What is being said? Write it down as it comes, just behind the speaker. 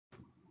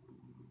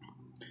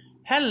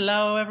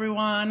Hello,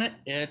 everyone.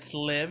 It's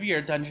Liv,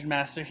 your dungeon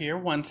master, here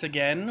once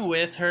again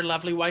with her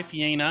lovely wife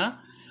Yena.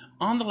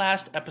 On the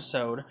last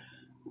episode,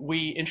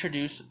 we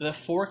introduced the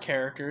four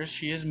characters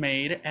she has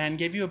made and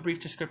gave you a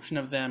brief description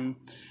of them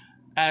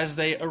as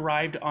they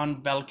arrived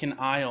on Velkin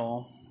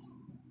Isle.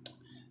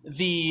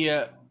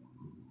 The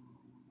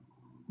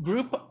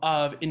group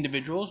of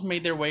individuals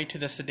made their way to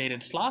the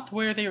Sedated Sloth,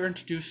 where they were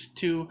introduced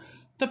to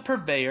the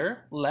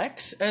Purveyor,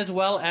 Lex, as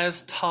well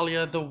as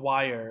Talia the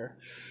Wire.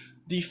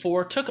 The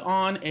four took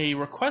on a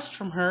request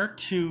from her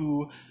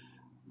to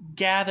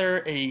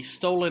gather a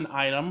stolen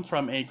item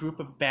from a group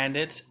of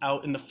bandits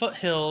out in the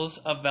foothills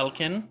of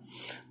Velkin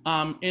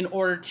in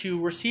order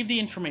to receive the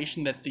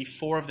information that the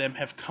four of them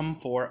have come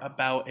for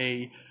about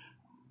a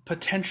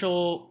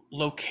potential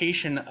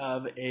location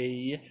of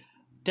a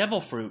devil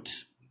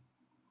fruit.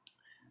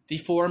 The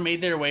four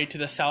made their way to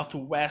the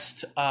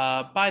southwest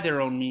by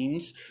their own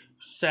means,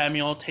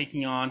 Samuel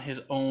taking on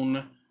his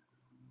own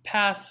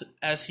path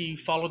as he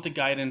followed the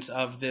guidance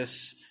of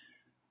this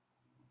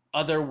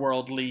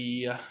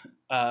otherworldly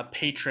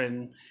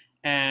patron,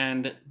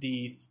 and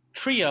the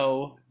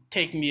trio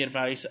taking the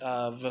advice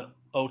of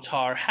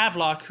Otar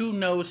Havelock, who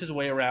knows his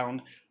way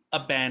around a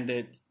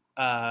bandit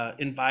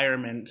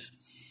environment.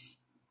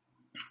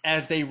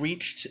 As they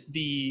reached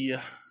the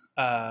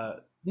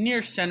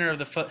near center of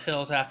the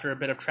foothills after a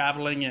bit of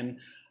traveling and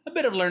a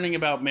bit of learning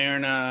about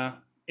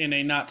Marina in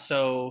a not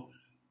so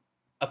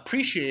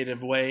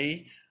appreciative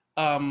way,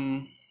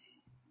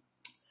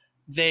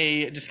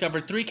 they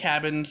discovered three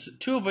cabins,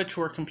 two of which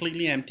were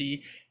completely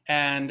empty,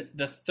 and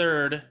the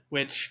third,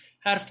 which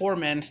had four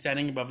men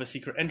standing above a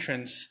secret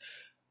entrance.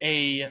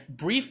 A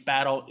brief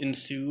battle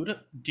ensued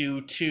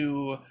due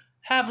to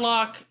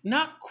Havelock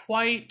not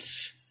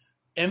quite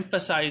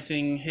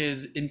emphasizing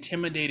his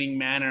intimidating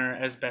manner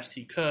as best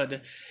he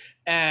could,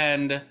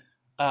 and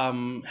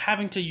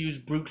having to use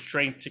brute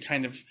strength to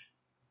kind of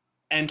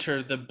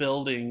enter the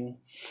building.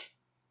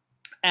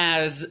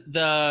 As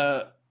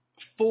the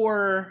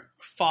four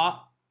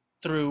fought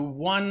through,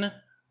 one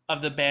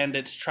of the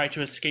bandits tried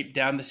to escape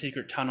down the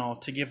secret tunnel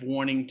to give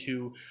warning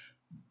to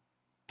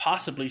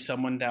possibly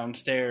someone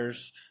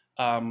downstairs.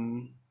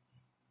 And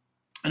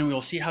we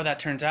will see how that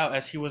turns out,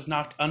 as he was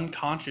knocked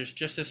unconscious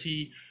just as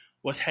he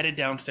was headed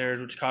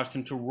downstairs, which caused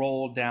him to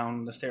roll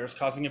down the stairs,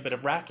 causing a bit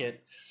of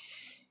racket.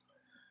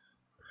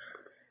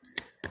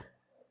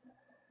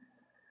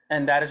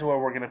 And that is where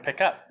we're going to pick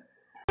up.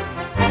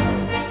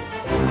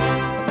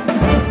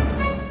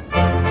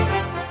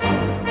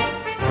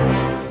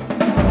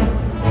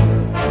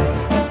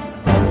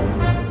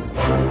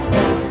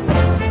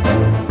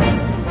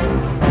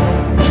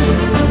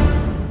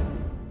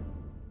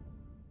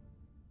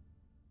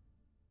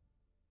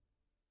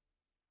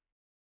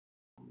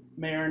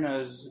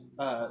 Marina's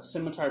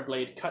scimitar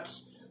blade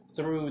cuts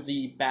through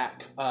the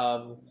back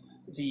of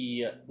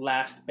the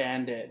last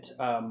bandit.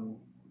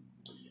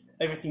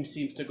 Everything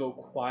seems to go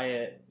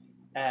quiet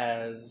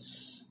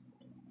as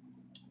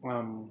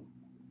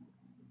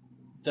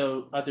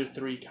the other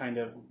three kind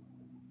of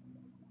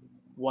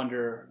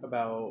wonder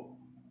about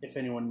if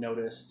anyone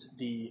noticed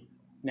the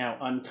now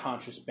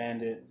unconscious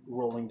bandit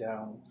rolling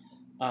down.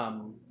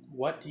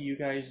 What do you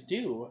guys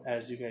do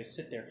as you guys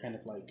sit there kind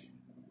of like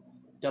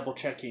double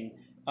checking?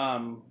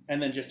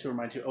 And then just to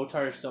remind you,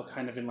 Otar is still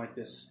kind of in like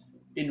this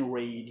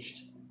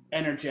enraged,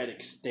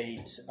 energetic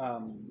state.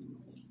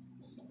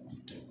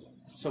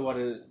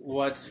 So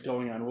what's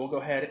going on? We'll go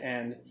ahead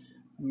and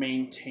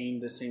maintain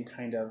the same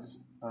kind of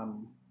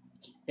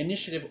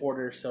initiative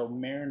order. So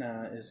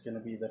Marina is going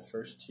to be the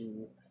first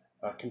to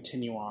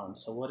continue on.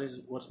 So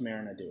what's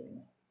Marina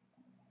doing?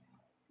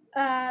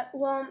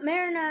 Well,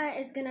 Marina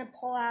is gonna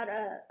pull out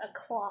a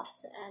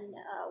cloth and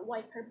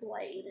wipe her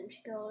blade, and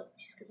she's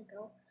gonna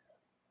go,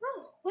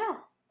 "Oh,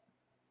 well,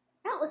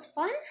 that was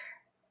fun.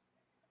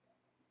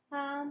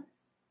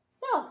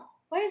 So,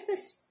 where's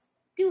this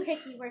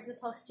doohickey we're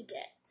supposed to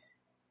get?"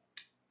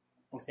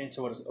 Okay,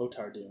 so what does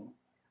Otar do?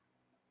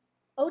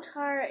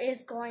 Otar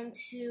is going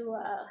to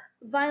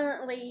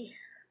violently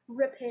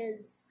rip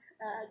his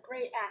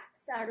great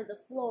axe out of the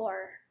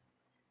floor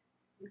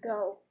and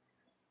go,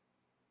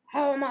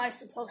 "How am I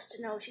supposed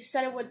to know? She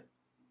said it would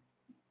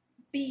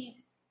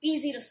be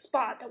easy to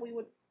spot, that we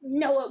would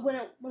know it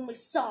when we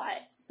saw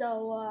it.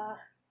 So,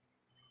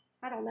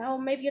 I don't know.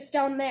 Maybe it's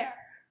down there."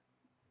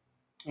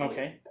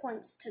 Okay. He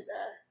points to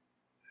the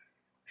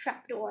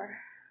trapdoor.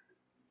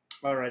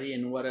 Alrighty,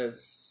 and what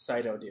does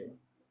Saito do?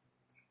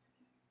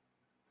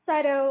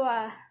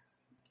 Saito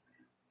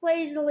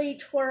lazily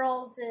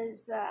twirls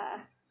his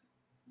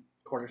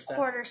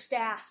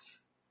quarterstaff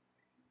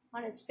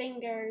on his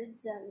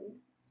fingers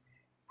and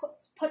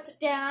puts it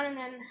down, and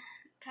then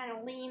kind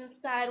of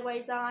leans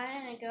sideways on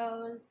it and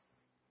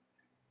goes.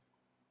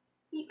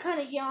 He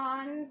kind of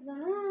yawns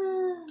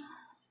and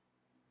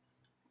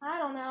I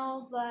don't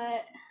know,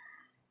 but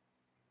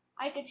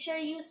I could sure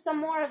use some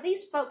more of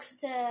these folks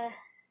to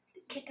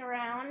kick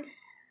around.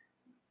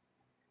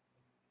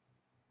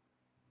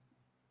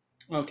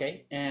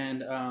 Okay,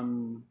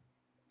 and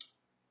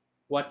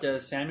what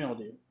does Samuel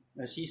do?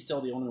 Is he still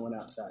the only one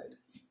outside?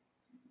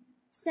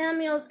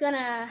 Samuel's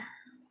gonna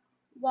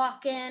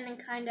walk in and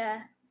kind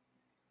of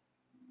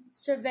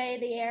survey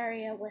the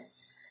area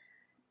with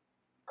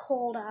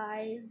cold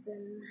eyes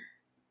and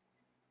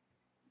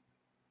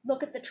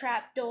look at the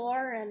trap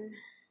door, and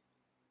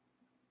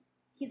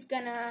he's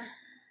gonna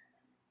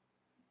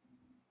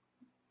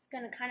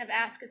kind of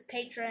ask his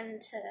patron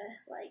to,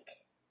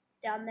 like,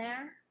 down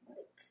there,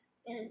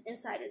 like,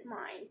 inside his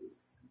mind.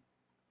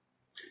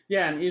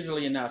 Yeah, and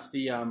easily enough,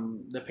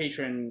 the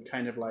patron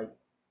kind of like,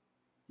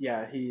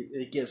 yeah,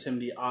 it gives him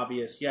the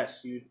obvious,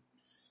 yes, you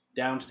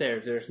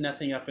downstairs. There's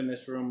nothing up in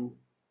this room.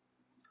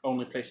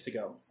 Only place to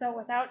go. So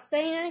without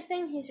saying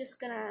anything, he's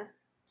just gonna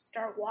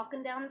start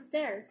walking down the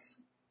stairs.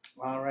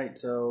 All right.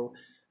 So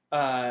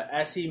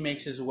as he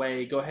makes his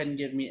way, go ahead and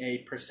give me a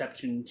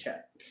perception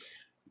check.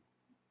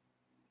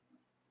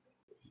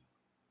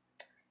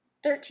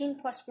 13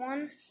 plus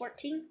 1,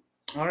 14.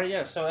 All right.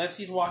 Yeah. So as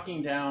he's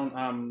walking down,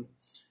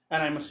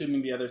 and I'm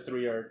assuming the other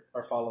three are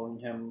following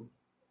him.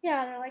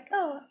 Yeah, they're like,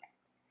 "Oh,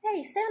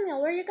 hey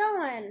Samuel, where you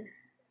going?"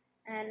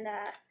 And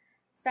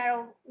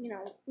Saddle,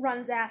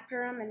 runs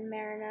after him, and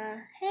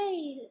Marina,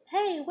 hey,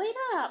 wait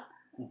up!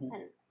 Mm-hmm.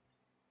 And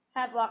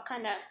Havelock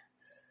kind of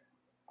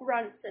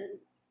grunts and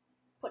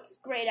puts his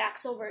great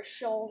axe over his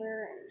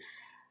shoulder and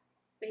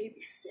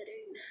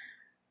babysitting.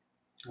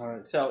 All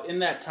right. So in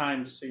that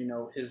time, so you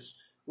know, his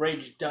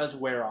rage does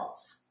wear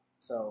off.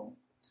 So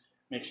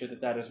make sure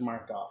that is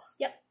marked off.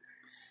 Yep.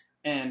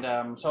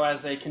 And so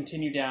as they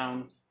continue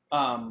down,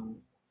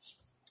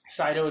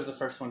 Saito is the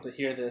first one to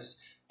hear this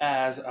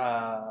as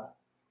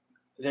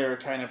they're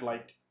kind of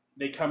like,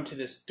 they come to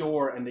this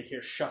door and they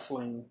hear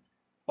shuffling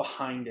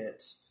behind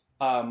it.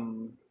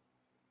 The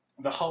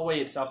hallway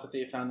itself that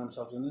they found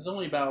themselves in is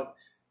only about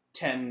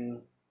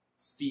 10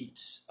 feet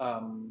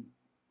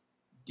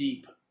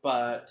deep,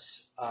 but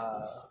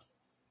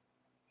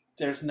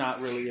there's not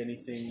really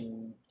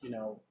anything,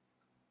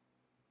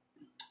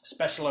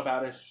 special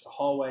about it. It's just a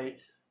hallway,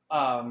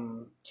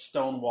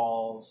 stone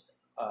walls.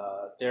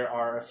 There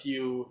are a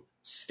few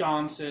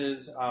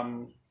sconces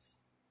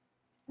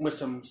with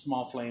some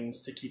small flames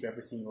to keep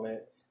everything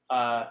lit.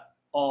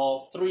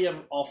 All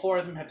four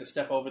of them have to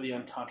step over the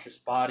unconscious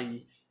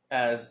body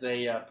as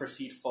they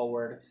proceed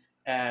forward.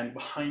 And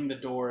behind the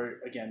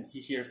door, again, he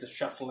hears the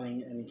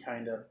shuffling, and he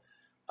kind of,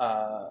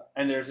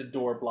 and there's a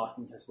door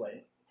blocking his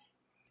way.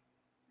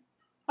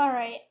 All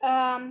right.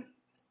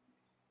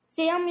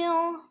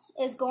 Samuel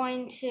is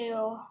going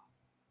to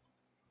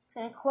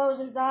close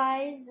his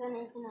eyes, and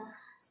he's going to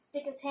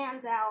stick his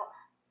hands out,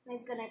 and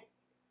he's going to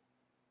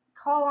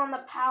call on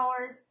the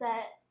powers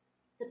that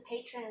the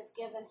patron has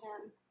given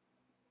him.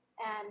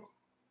 And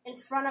in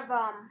front of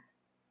him,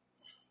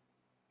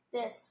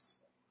 this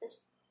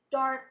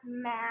dark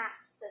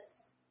mass,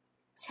 this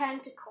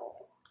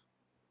tentacle,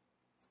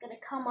 it's going to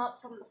come up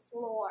from the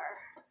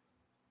floor,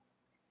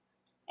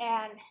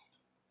 and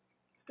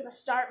it's going to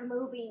start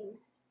moving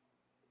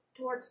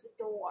towards the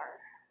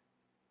door.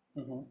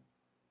 Mm-hmm.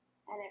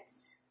 And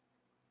it's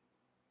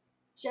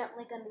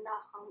gently going to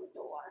knock on the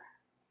door.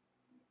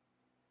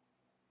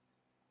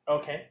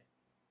 Okay.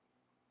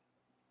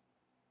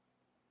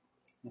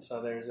 And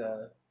so there's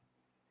a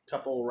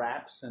couple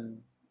raps,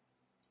 and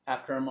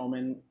after a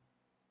moment,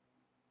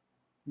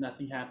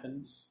 nothing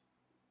happens.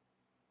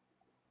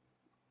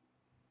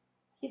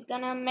 He's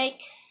gonna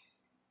make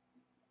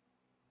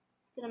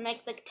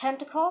the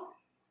tentacle.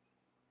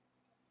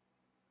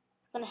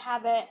 He's gonna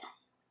have it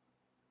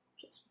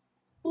just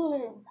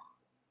boom,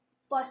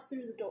 bust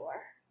through the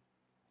door.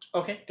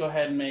 Okay, go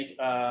ahead and make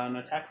an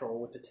attack roll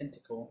with the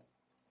tentacle.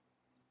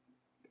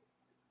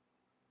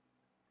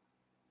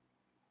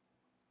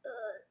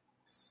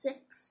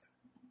 6.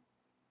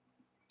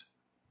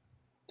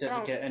 Does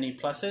it get any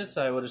pluses?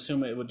 I would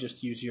assume it would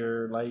just use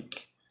your,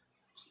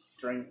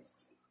 strength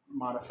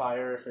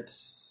modifier if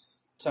it's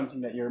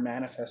something that you're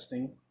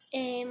manifesting.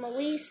 A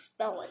melee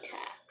spell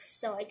attack,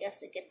 so I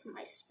guess it gets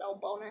my spell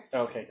bonus.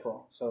 Okay,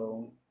 cool.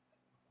 So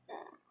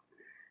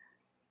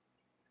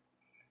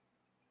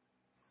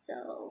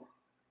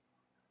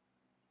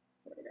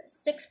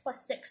 6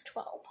 plus 6,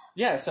 12.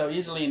 Yeah, so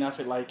easily enough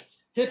it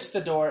hits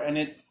the door,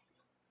 and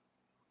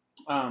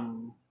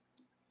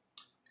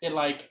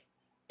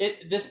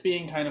this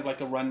being kind of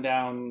like a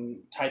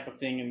rundown type of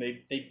thing, and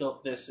they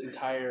built this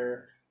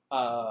entire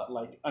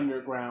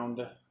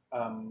underground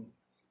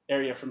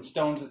area from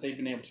stones that they've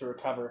been able to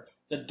recover.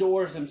 The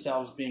doors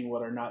themselves being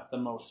what are not the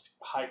most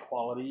high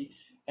quality,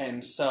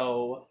 and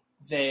so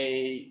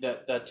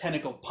the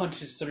tentacle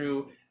punches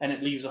through, and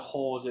it leaves a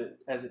hole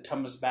as it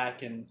comes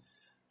back, and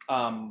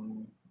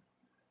so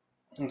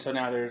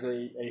now there's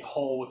a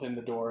hole within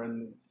the door,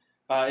 and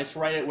it's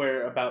right at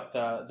where about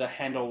the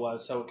handle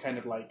was, so it kind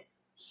of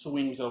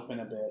swings open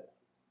a bit.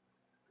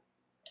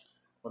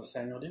 What does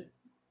Samuel do?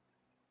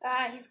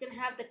 He's going to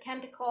have the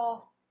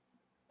tentacle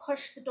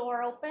push the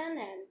door open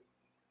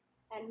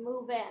and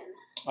move in.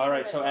 All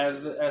right, so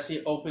as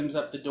he opens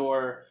up the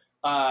door,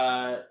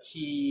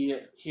 he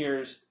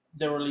hears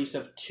the release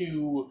of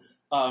 2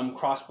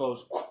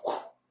 crossbows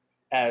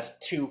as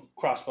 2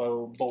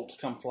 crossbow bolts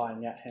come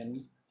flying at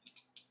him.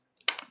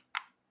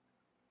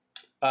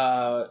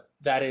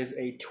 That is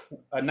a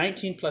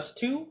 19 plus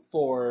 2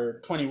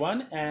 for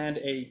 21 and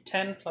a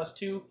 10 plus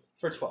 2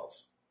 for 12.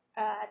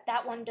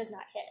 That one does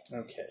not hit.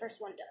 Okay. The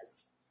first one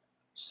does.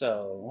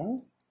 So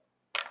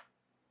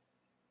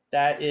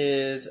that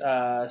is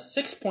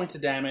 6 points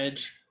of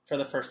damage for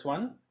the first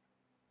one.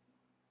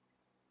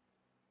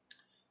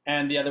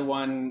 And the other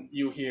one,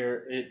 you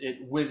hear,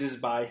 it whizzes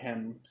by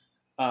him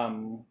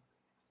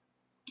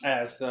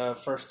as the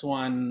first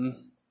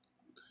one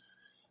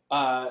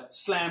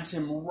slams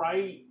him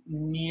right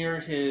near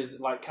his,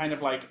 like, kind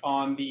of like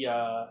on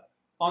the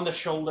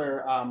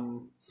shoulder,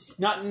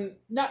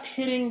 not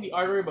hitting the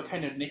artery, but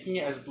kind of nicking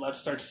it as blood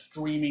starts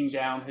streaming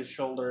down his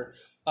shoulder,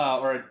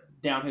 or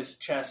down his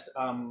chest,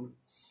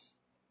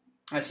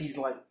 as he's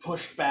like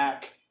pushed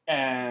back,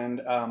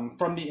 and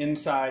from the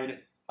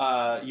inside,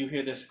 you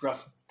hear this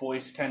gruff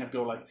voice kind of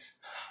go like,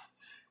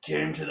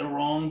 "Came to the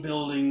wrong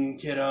building,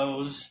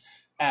 kiddos,"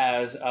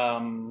 as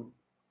the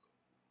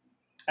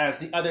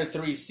other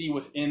three see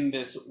within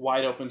this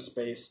wide open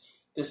space,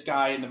 this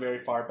guy in the very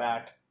far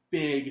back,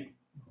 big,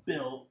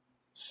 built,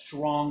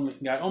 strong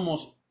looking guy,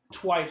 almost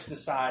twice the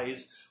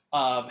size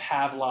of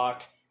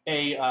Havelock,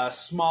 a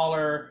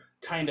smaller,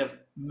 kind of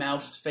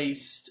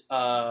mouse-faced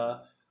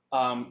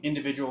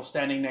individual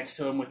standing next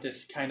to him with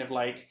this kind of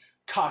like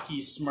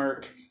cocky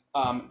smirk,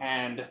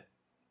 and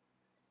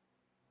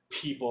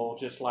people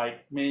just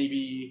like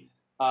maybe,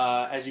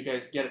 as you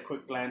guys get a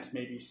quick glance,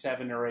 maybe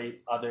 7 or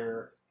 8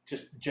 other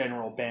just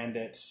general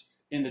bandits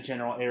in the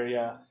general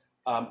area,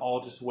 all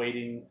just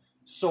waiting.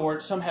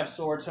 Swords, some have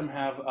swords, some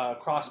have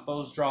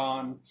crossbows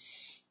drawn,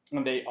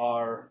 and they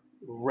are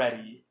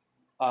ready.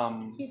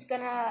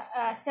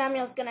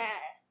 Samuel's gonna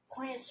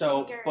point his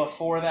So finger.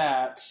 before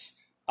that,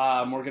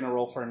 we're gonna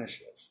roll for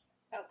initiative.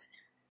 Okay.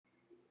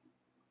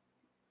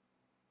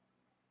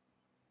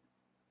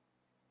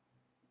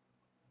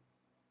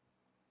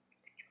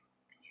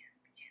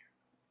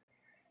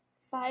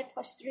 5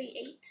 plus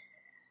 3,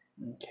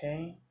 8.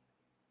 Okay.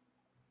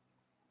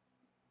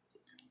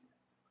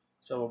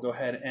 So we'll go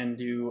ahead and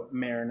do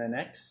Marina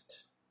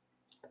next.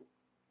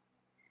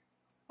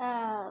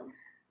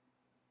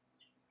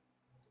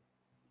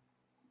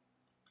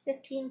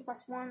 15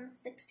 plus 1,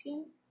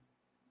 16.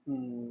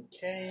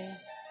 Okay.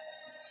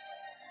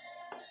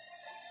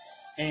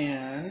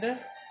 And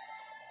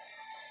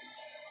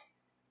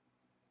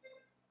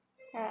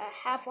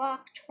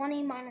Havelock,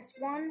 20 minus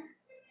 1.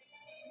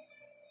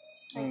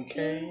 19.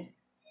 okay.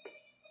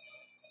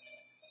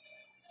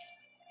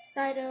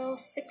 Saito,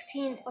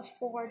 16 plus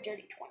 4,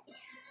 dirty 20.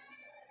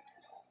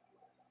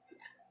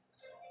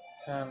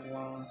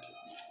 Havelock.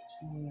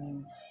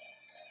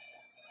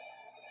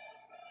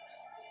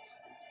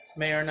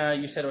 Marina,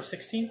 you said it was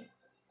 16?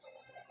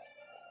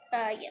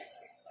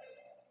 Yes.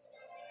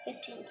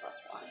 15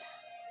 plus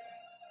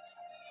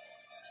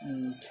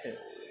 1. Okay.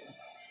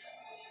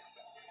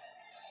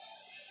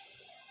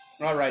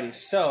 Alrighty,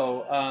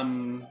 so,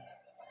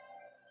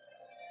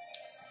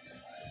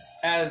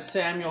 as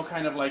Samuel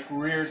kind of like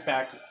rears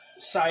back,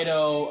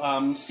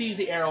 Saito sees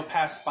the arrow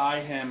pass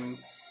by him,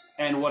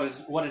 and what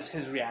is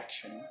his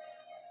reaction?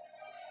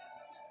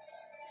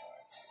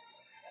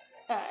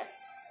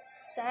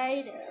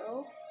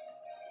 Saito.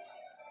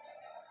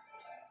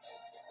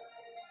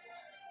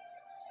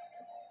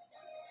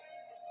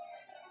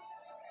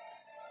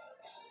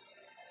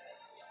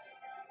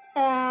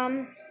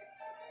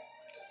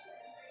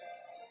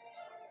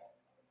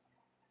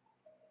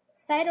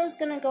 Saito's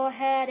gonna go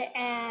ahead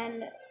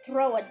and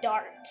throw a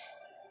dart.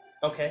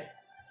 Okay.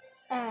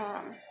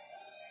 At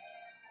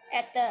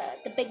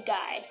the big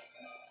guy.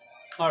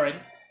 Alrighty.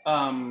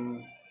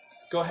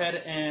 Go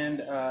ahead and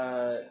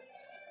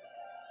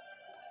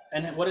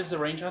what is the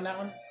range on that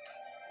one?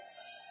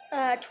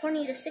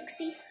 20 to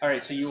 60.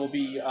 Alright, so you will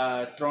be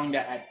throwing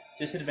that at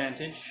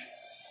disadvantage,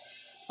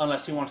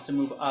 unless he wants to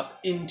move up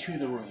into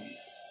the room.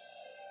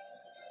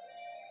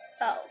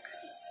 Oh.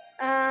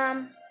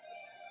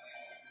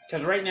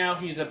 Because right now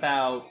he's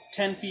about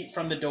 10 feet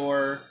from the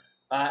door.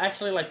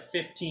 Actually, like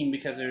 15,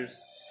 because there's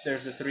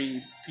the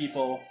 3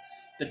 people.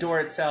 The door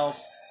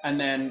itself, and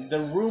then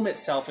the room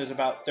itself is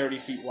about 30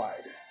 feet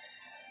wide.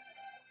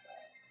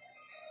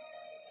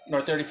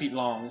 Or 30 feet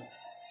long.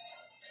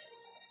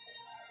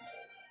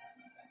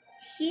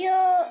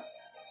 He'll...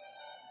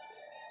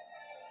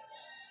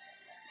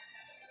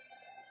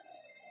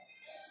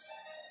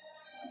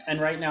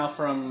 And right now,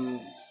 from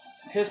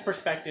his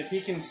perspective,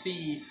 he can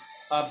see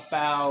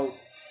about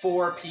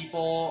 4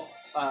 people,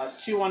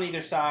 2 on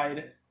either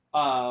side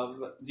of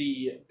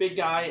the big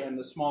guy and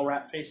the small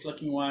rat-faced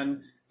looking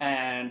one,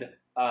 and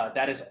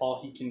that is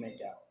all he can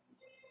make out.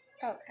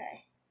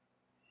 Okay.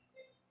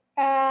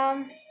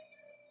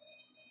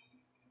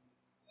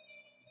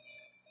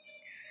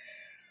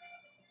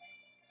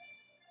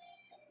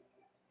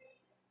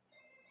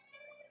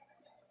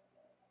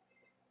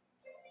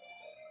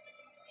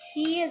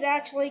 He is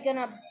actually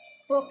gonna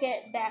book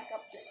it back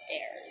up the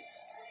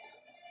stairs.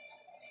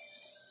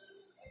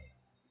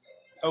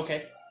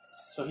 Okay,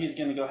 so he's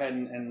going to go ahead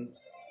and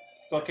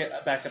book it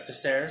back up the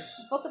stairs.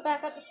 Book it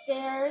back up the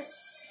stairs.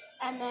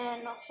 and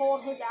then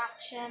hold his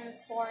action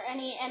for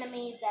any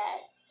enemy that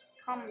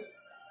comes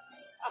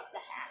up the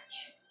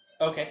hatch.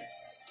 Okay.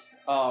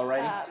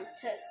 Alrighty.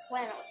 To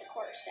slam it with the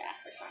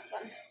quarterstaff or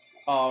something.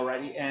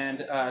 Alrighty.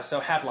 And so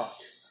Havelock,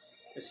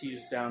 as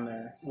he's down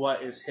there,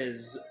 what is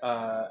his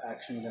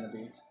action going to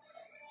be?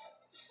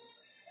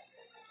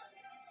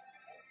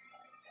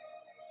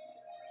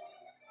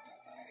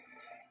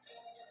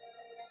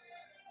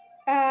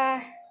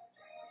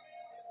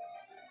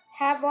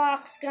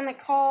 Havelock's gonna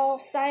call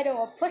Saito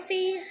a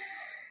pussy,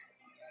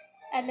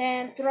 and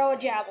then throw a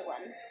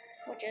javelin,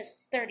 which is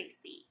 30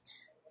 feet.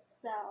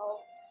 So,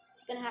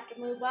 he's gonna have to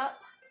move up.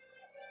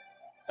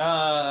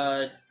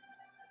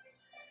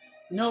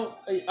 No,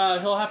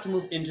 he'll have to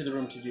move into the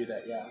room to do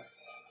that, yeah.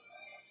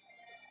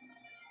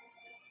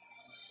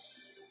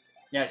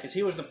 Yeah, because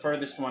he was the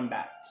furthest one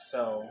back,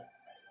 so...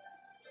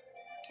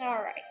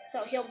 Alright,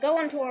 so he'll go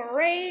into a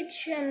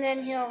rage, and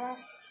then he'll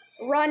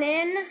run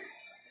in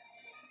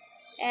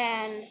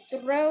and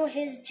throw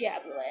his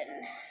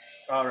javelin.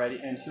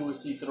 Alrighty, and who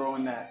was he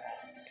throwing that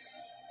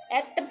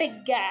at? At the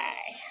big guy.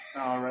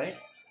 Alright.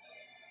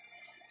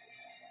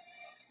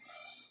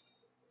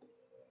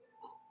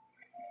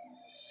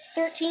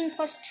 $13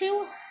 plus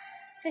 2,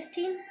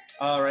 15.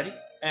 Alrighty,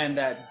 and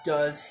that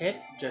does hit,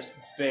 just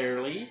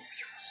barely.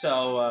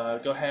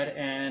 So go ahead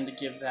and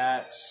give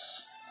that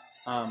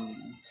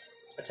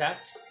attack.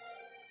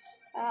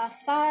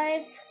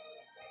 5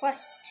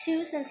 plus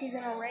 2 since he's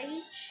in a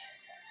rage.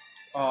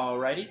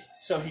 Alrighty,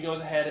 so he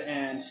goes ahead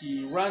and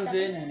he runs 7.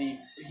 In and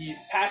he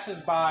passes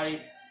by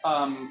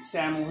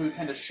Samuel, who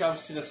kind of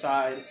shoves to the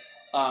side,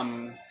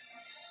 and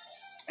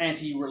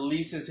he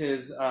releases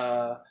his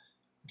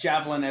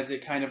javelin as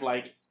it kind of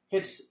like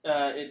hits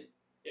it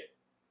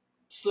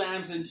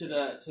slams into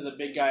the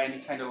big guy, and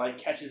he kind of like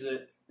catches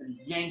it and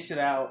yanks it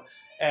out,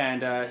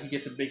 and he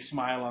gets a big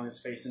smile on his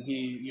face, and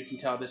you can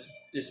tell this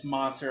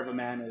monster of a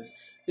man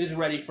is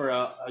ready for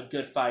a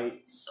good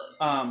fight.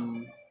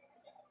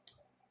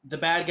 The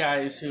bad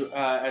guys who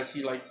as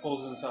he like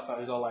pulls himself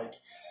out, he's all like,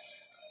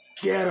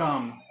 "Get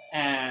him!"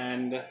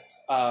 And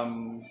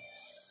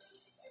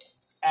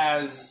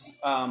as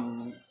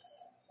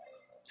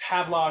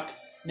Havelock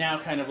now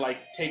kind of like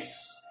takes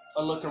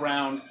a look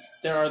around,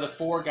 there are the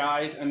 4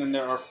 guys, and then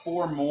there are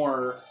 4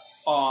 more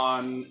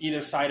on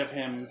either side of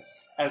him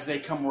as they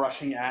come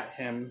rushing at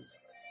him.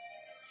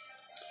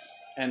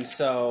 And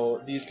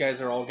so these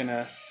guys are all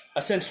gonna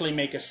essentially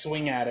make a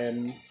swing at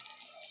him.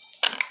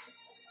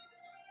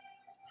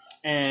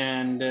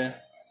 And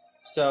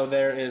so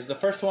there is, the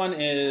first one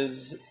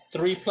is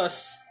 3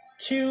 plus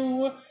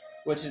 2,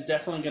 which is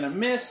definitely gonna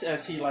miss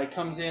as he like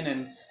comes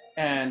in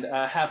and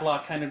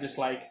Havelock kind of just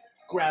like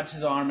grabs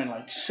his arm and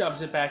like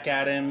shoves it back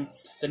at him.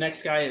 The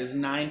next guy is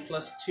 9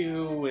 plus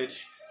 2,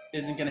 which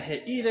isn't gonna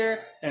hit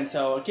either. And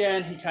so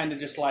again, he kind of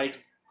just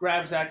like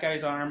grabs that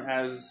guy's arm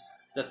as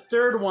the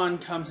third one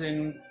comes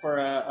in for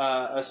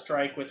a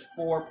strike with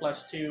 4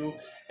 plus 2,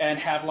 and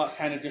Havelock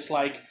kind of just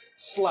like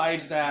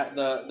slides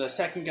the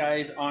second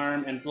guy's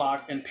arm and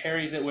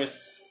parries it with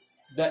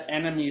the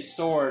enemy's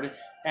sword.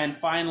 And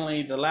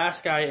finally, the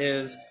last guy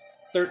is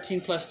 13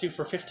 plus 2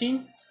 for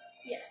 15?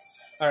 Yes.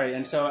 Alright,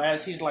 and so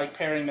as he's like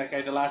parrying that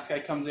guy, the last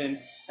guy comes in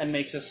and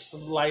makes a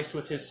slice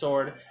with his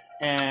sword,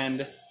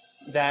 and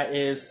that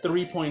is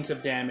 3 points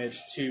of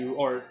damage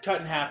or cut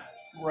in half,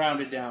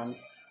 rounded down,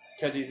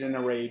 because he's in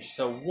a rage.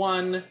 So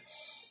 1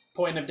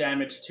 point of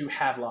damage to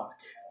Havelock.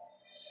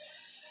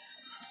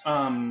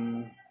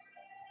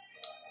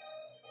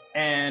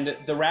 And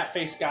the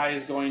rat-faced guy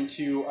is going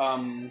to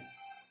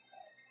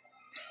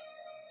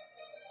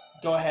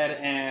go ahead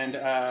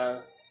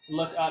and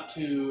look up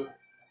to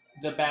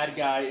the bad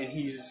guy, and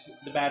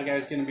the bad guy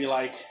is going to be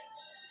like,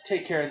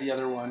 take care of the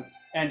other one.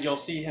 And you'll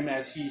see him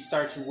as he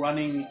starts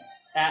running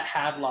at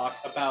Havelock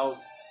about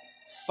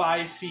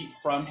 5 feet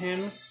from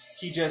him.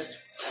 He just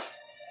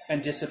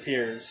and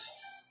disappears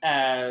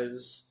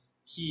as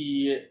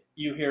you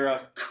hear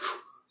a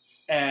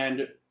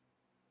and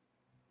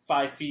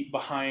 5 feet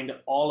behind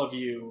all of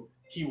you,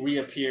 he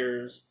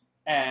reappears,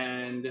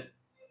 and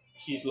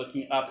he's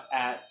looking up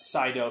at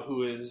Saito,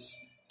 who is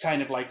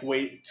kind of like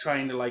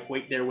trying to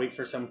wait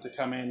for someone to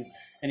come in,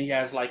 and he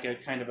has like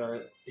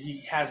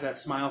he has that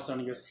smile, so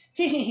he goes,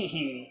 hee hee hee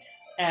hee,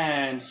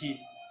 and he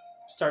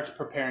starts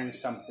preparing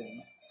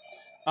something.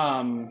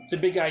 The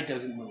big guy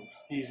doesn't move.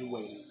 He's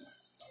waiting.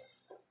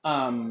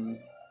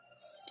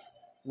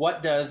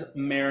 What does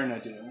Marina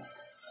do?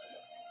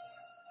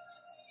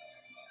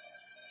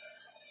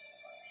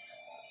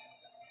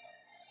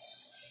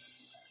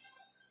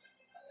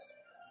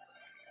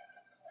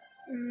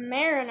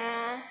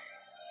 Marina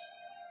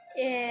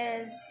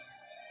is,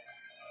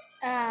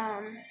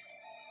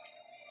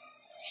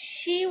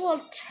 she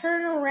will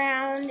turn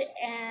around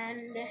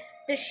and,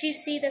 does she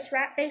see this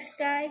rat-faced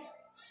guy?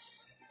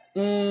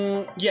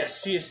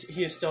 Yes, he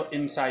is still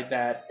inside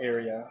that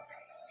area.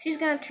 She's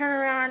gonna turn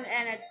around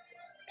and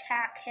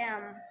attack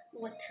him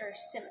with her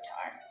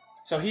scimitar.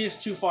 So he is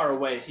too far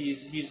away.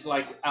 He's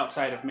like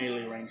outside of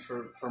melee range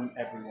from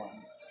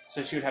everyone.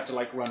 So she would have to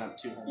like run up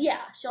to him.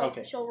 Yeah, she'll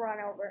Okay. she'll run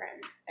over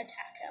and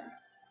attack him.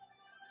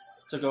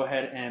 So go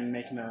ahead and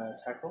make an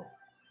attack roll.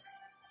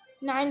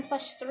 9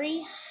 plus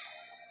 3,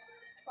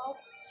 12.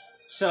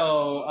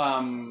 So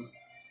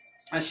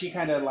as she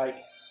kind of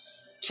like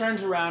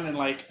turns around and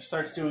like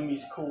starts doing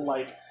these cool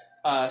like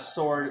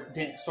sword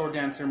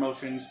dancer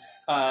motions,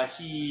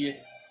 he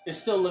is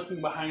still looking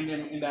behind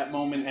him in that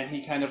moment, and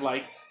he kind of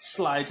like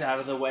slides out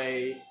of the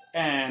way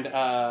and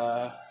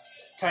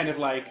kind of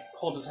like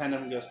holds his hand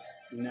up and goes,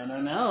 "No, no,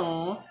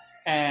 no."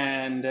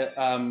 And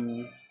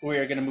we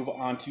are going to move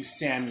on to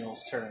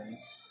Samuel's turn,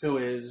 who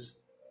is,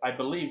 I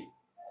believe,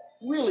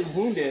 really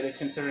wounded,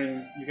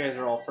 considering you guys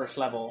are all first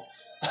level.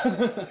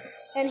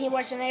 And he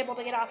wasn't able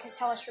to get off his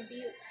hellish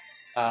rebuke.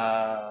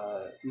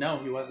 No,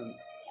 he wasn't.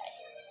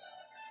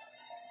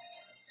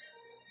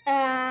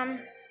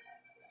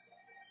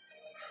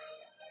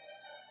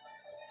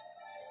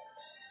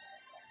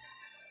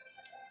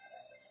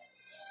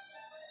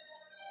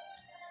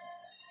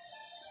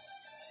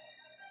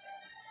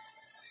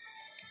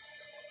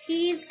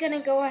 He's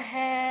gonna go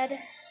ahead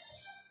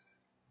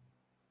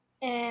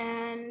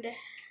and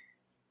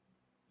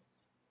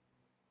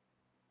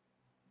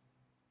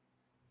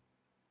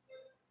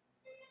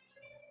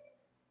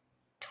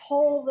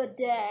toll the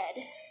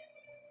dead.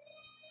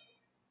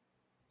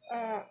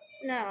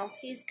 No,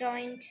 he's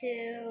going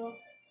to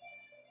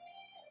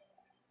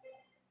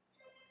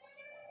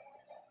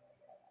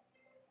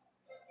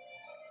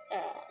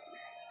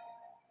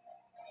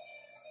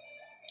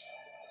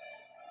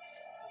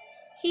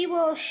he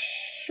will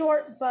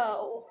short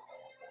bow.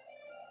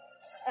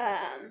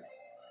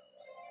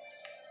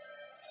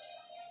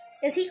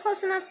 Is he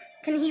close enough?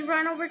 Can he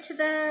run over to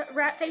the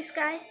rat face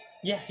guy?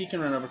 Yeah, he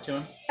can run over to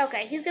him.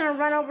 Okay, he's gonna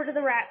run over to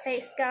the rat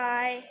face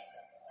guy,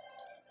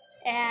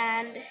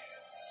 and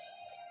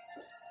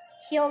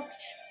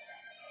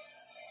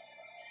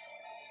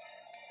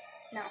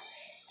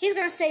he's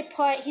gonna stay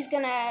put. He's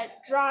gonna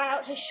draw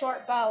out his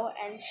short bow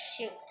and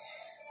shoot.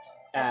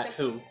 At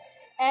who?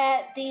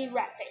 At the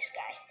rat face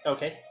guy.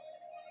 Okay.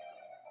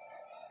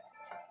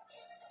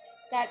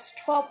 That's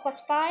 12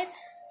 plus 5.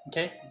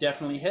 Okay,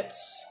 definitely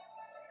hits.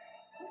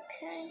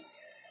 Okay.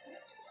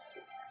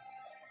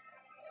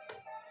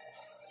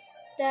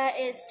 That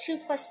is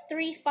 2 plus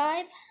 3,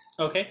 5.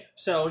 Okay,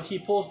 so he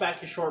pulls back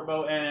his short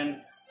bow,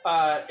 and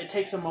it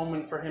takes a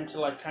moment for him to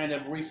like kind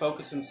of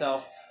refocus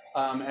himself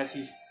as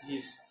he's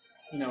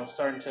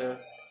starting to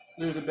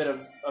lose a bit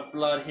of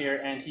blood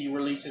here, and he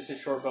releases his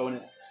short bow and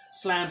it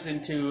slams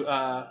into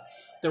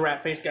the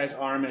rat face guy's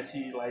arm as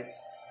he like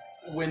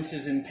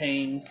winces in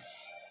pain.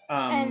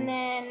 And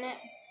then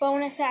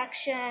bonus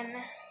action,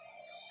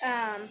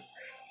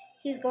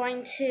 he's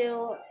going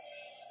to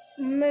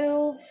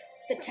move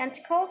the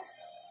tentacle.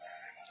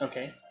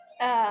 Okay.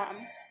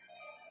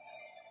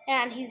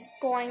 And he's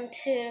going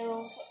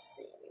to, let's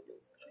see.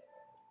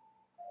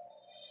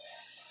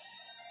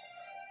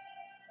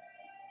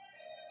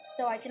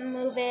 So I can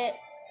move it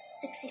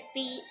 60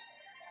 feet.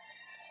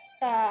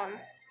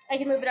 I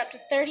can move it up to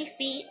 30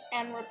 feet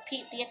and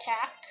repeat the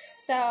attack.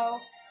 So,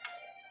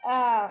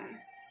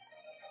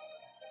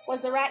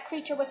 was the rat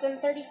creature within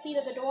 30 feet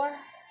of the door?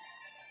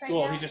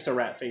 Well, he's just a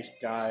rat-faced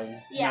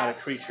guy, not a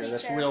creature.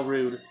 That's real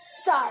rude.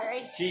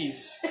 Sorry.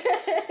 Jeez.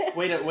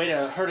 way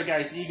to hurt a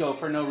guy's ego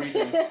for no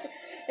reason.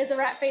 Is the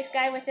rat-faced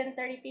guy within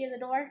 30 feet of the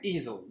door?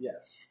 Easily,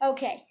 yes.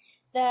 Okay.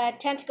 The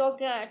tentacle's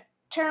gonna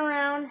turn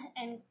around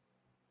and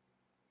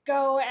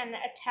go and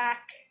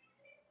attack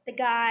the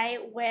guy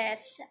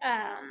with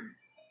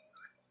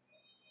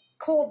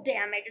cold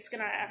damage. It's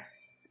gonna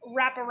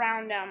wrap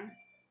around him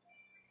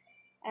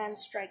and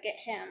strike at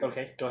him.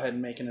 Okay, go ahead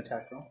and make an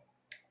attack roll.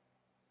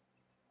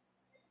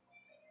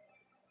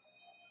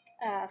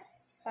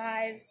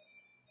 5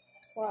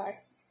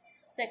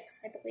 plus 6,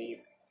 I believe.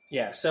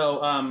 Yeah,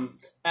 so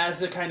as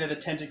the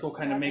tentacle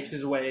makes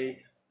his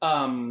way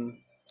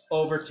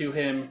over to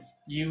him,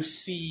 you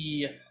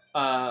see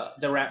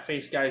the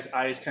rat-faced guy's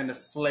eyes kind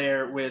of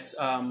flare with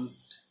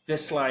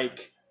this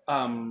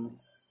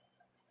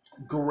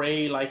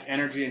gray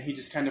energy, and he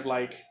just kind of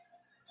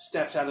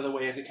steps out of the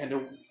way as it kind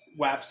of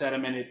whaps at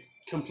him, and it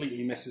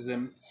completely misses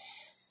him.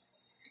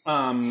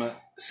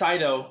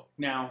 Saito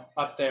now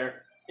up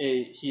there,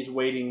 he's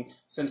waiting.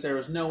 Since there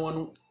was no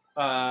one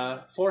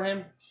for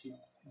him, he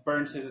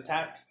burns his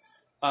attack.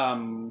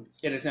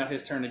 It is now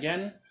his turn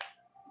again.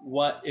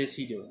 What is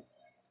he doing?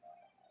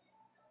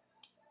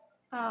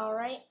 All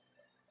right.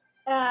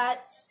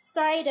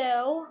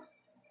 Saito,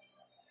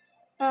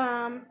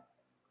 can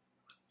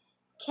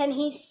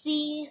he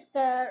see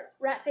the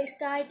rat-faced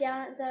guy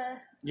down at the...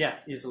 Yeah,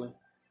 easily.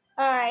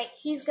 Alright,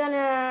 he's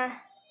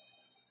gonna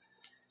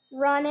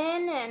run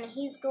in and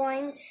he's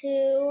going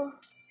to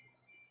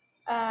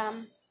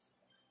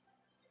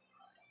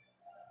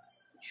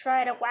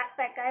try to whack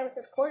that guy with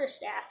his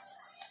quarterstaff.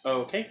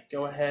 Okay,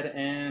 go ahead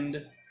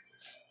and...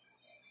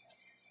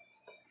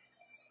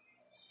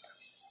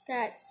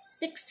 That's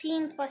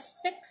 16 plus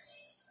 6,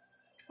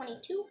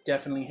 22.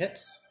 Definitely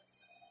hits.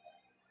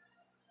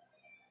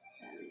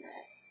 And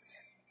that's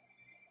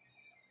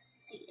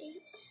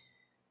D8.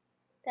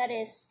 That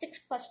is 6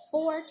 plus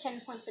 4,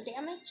 10 points of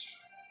damage.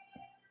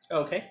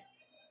 Okay.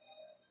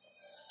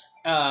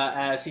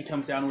 As he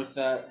comes down with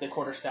the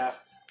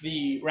quarterstaff,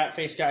 the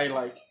rat-faced guy,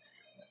 like,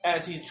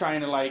 as he's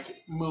trying to,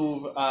 like,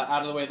 move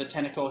out of the way of the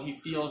tentacle, he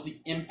feels the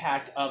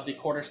impact of the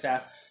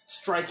quarterstaff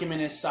strike him in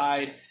his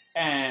side,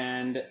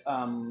 and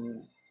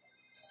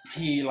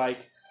he,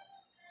 like,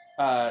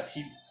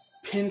 he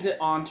pins it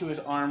onto his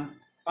arm,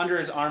 under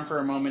his arm for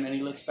a moment, and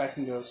he looks back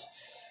and goes,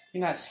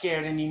 "You're not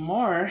scared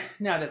anymore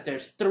now that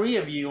there's 3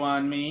 of you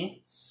on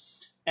me."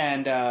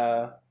 And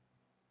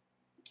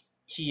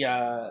he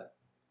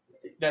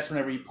that's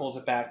whenever he pulls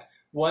it back.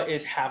 What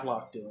is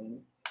Havelock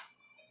doing?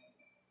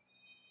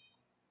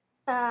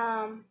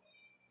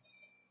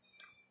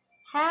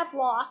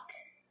 Havelock,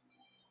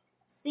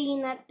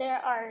 seeing that there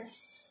are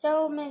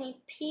so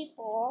many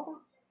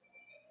people,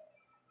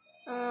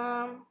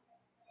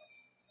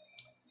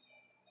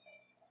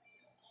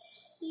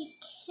 he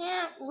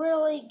can't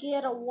really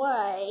get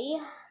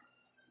away.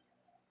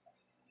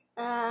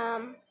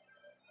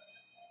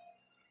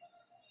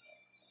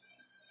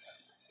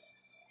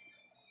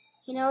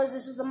 He knows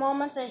this is the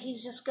moment that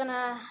he's just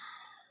gonna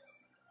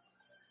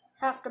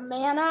have to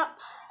man up.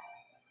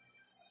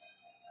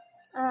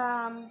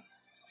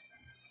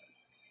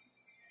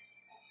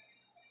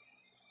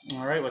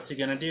 All right, what's he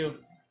gonna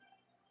do?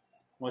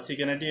 What's he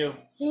gonna do?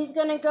 He's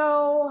gonna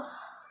go.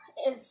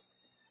 Is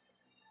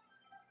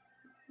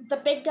the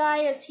big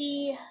guy? Is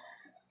he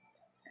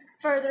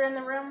further in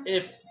the room?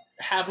 If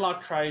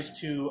Havelock tries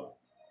to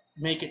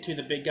make it to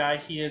the big guy,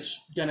 he is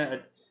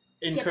gonna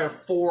incur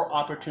 4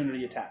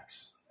 opportunity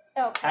attacks.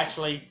 Okay.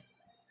 Actually,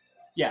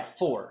 yeah,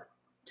 4,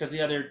 because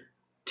the other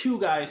 2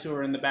 guys who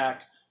are in the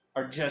back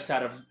are just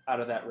out of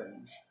that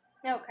range.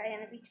 Okay,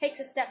 and if he takes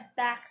a step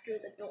back through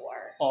the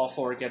door, all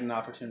 4 get an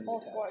opportunity all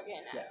attack. 4 get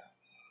an Yeah.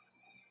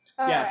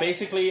 All right.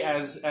 Basically,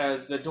 as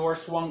the door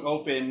swung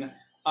open,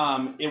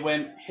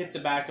 it hit the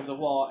back of the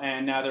wall,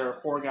 and now there are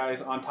 4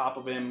 guys on top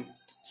of him.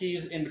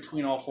 He's in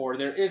between all 4.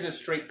 There is a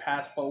straight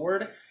path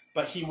forward,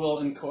 but he will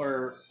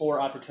incur 4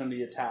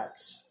 opportunity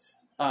attacks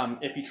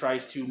if he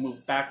tries to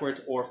move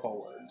backwards or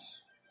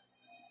forwards.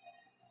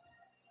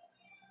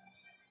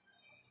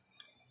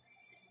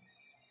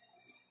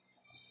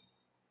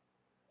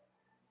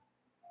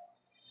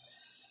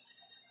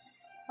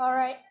 All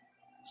right.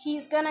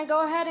 He's gonna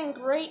go ahead and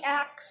great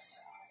axe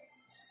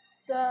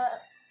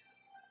the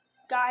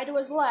guy to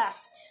his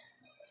left.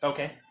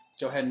 Okay,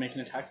 go ahead and make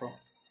an attack roll.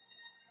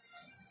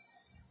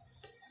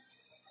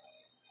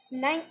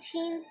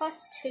 19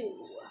 plus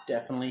 2.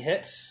 Definitely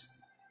hits.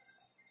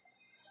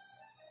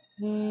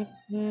 10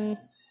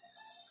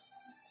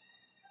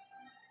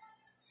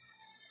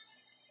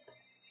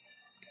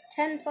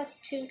 plus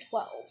 2,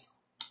 12.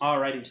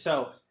 Alrighty,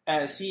 so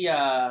as he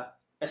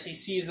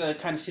sees the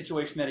kind of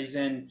situation that he's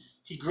in,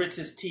 he grits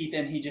his teeth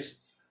and he just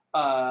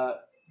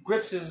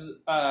grips his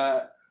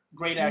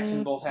great axe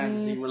in both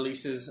hands as he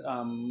releases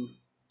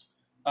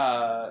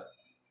the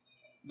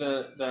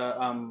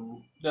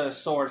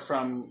sword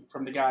from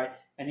the guy,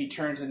 and he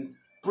turns and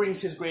brings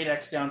his great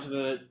axe down to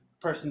the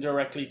person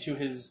directly to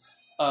his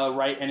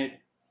right, and it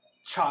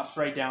chops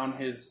right down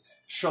his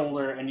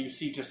shoulder, and you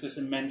see just this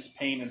immense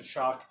pain and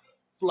shock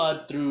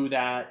flood through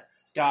that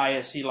guy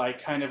as he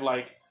kind of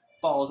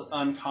falls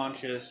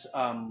unconscious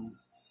on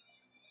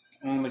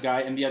the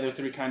guy, and the other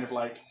 3 kind of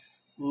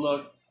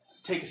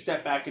take a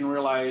step back and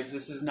realize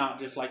this is not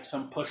just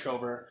some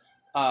pushover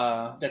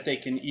that they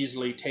can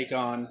easily take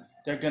on.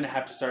 They're going to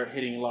have to start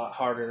hitting a lot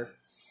harder.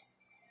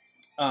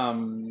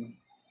 And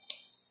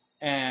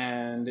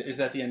is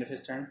that the end of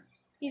his turn?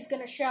 He's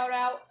going to shout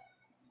out,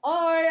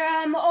 "I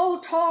am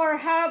Otar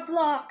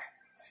Havelock,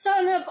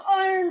 son of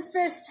Iron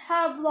Fist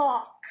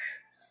Havelock.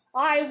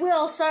 I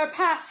will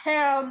surpass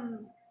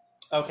him."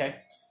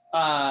 Okay.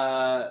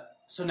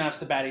 So now it's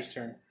the baddie's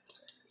turn.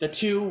 The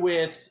 2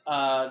 with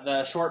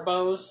the short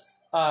bows,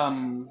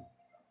 kind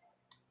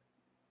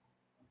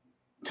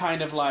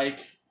of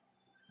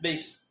they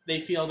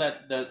feel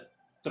that the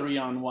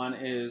 3-on-1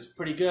 is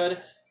pretty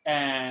good,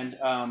 and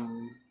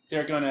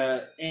they're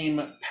gonna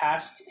aim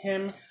past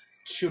him,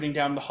 shooting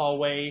down the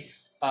hallway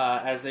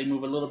as they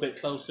move a little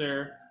bit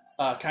closer,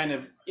 kind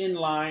of in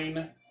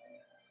line,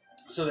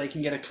 so they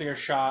can get a clear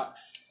shot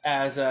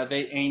as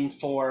they aim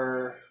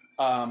for.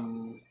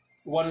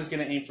 One is going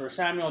to aim for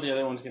Samuel, the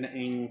other one's going to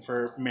aim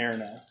for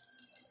Marina.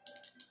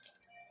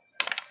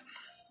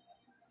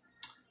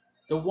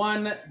 The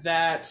one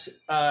that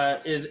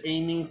is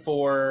aiming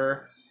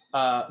for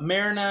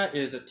Marina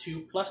is a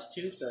 2 plus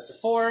 2, so that's a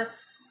 4.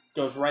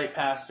 Goes right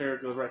past her,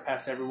 goes right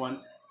past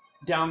everyone.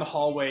 Down the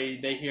hallway,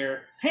 they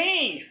hear,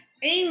 "Hey,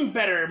 aim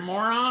better,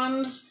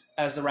 morons!"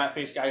 as the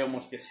rat-faced guy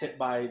almost gets hit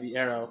by the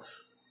arrow.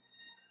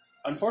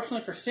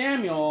 Unfortunately for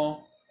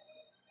Samuel,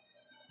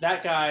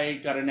 that guy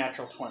got a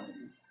natural 20,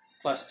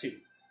 plus 2.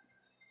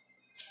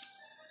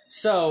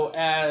 So,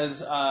 as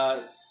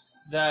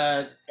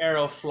the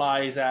arrow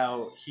flies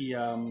out,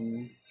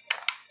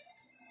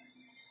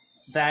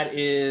 that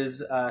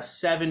is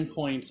 7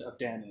 points of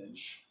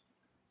damage.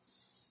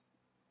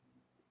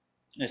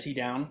 Is he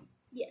down?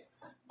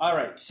 Yes.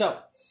 Alright,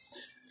 so,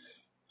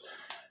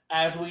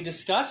 as we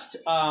discussed,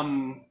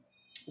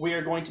 we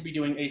are going to be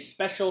doing a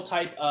special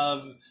type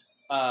of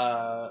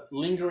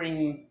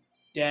lingering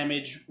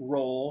damage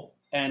roll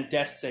and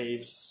death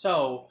saves.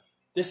 So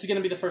this is going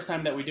to be the first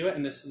time that we do it,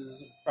 and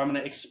I'm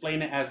going to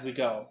explain it as we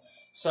go.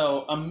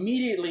 So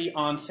immediately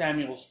on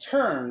Samuel's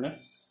turn,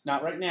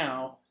 not right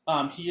now,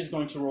 he is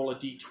going to roll a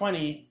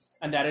d20,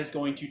 and that is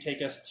going to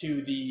take us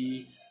to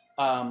the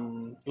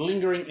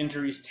lingering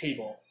injuries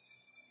table.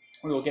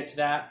 We will get to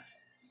that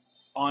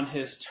on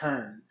his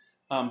turn.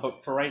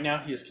 But for right now,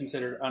 he is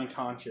considered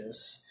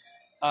unconscious.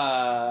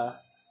 The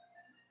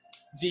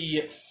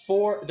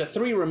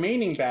three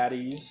remaining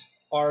baddies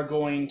are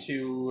going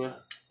to...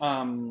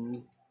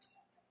 And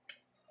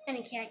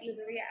he can't use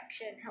a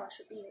reaction, Hellish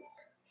Rebuke.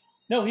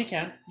 No, he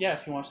can. Yeah,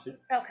 if he wants to.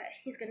 Okay,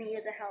 he's going to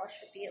use a Hellish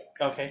Rebuke.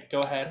 Okay,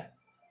 go ahead.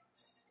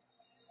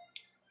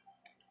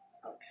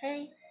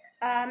 Okay.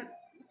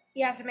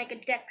 You have to make a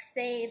dex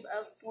save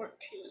of 14.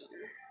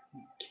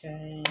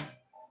 Okay.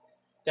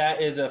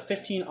 That is a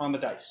 15 on the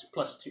dice,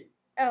 plus 2.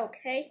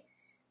 Okay.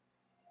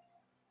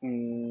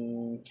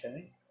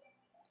 Okay.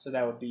 So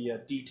that would be a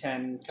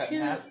d10 cut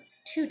in half?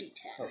 2d10.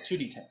 Oh,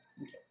 2d10.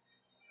 Okay.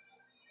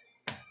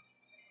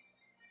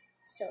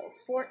 So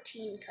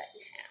 14 cut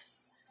in half.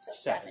 So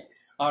 7.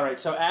 All right,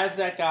 so as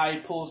that guy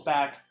pulls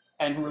back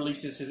and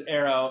releases his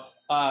arrow,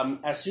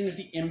 as soon as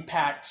the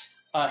impact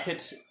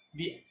hits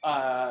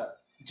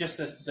just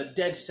the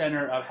dead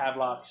center of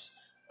Havelock's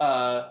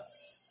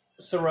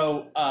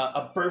throw,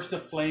 a burst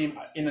of flame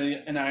in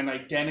an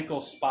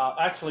identical spot.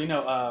 Actually,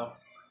 no,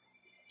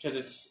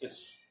 because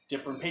it's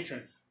different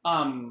patron.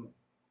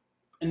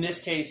 In this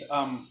case,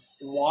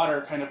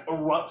 water kind of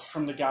erupts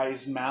from the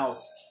guy's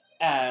mouth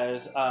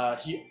as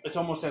it's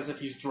almost as if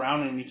he's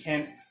drowning. He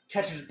can't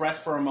catch his breath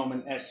for a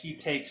moment as he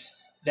takes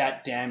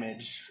that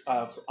damage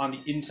on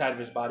the inside of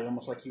his body,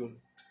 almost like he was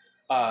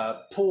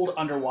pulled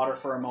underwater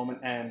for a moment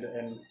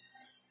and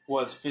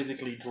was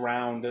physically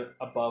drowned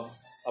above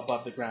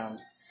the ground.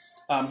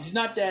 He's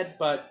not dead,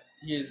 but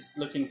he is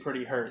looking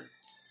pretty hurt.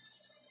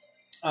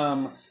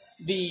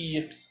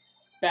 The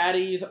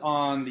baddies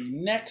on the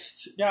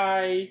next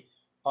guy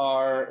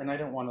are, and I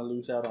don't want to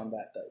lose out on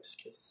that dice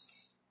because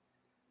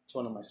it's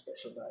one of my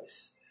special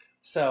dice.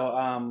 So,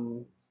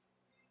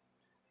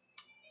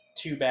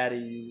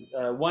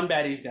 one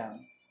baddie's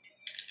down.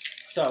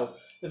 So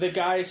the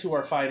guys who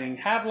are fighting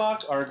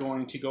Havelock are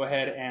going to go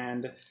ahead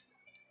and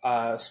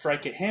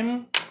strike at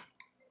him.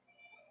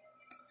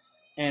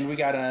 And we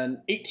got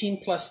an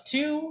 18 plus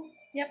 2.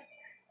 Yep.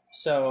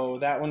 So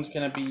that one's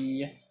going to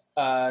be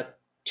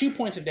 2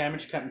 points of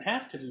damage cut in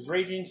half because he's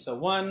raging. So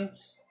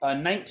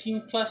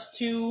 19 plus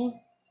 2.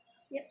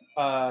 Yep.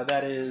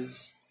 That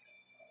is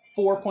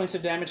 4 points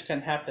of damage cut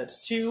in half. That's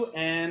 2.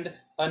 And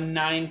a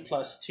 9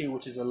 plus 2,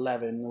 which is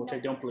 11, which I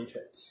don't believe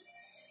hits.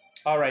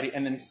 Alrighty,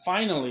 and then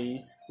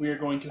finally, we are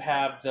going to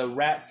have the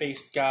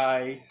rat-faced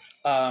guy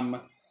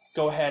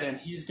go ahead, and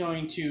he's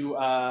going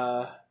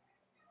to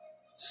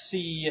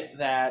see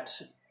that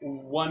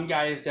one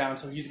guy is down,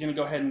 so he's going to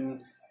go ahead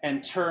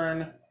and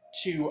turn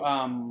to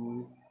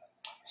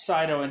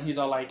Saito, and he's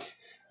all like,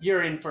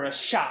 "You're in for a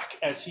shock,"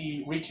 as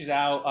he reaches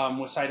out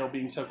with Saito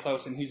being so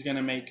close, and he's going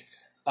to make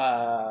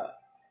an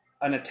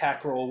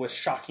attack roll with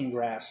Shocking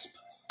Grasp.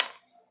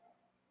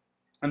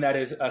 And that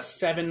is a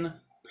 7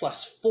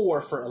 plus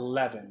 4 for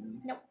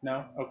 11. Nope.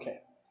 No?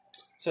 Okay.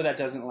 So that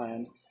doesn't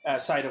land.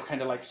 Saito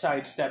kind of like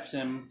sidesteps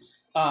him.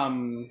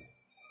 And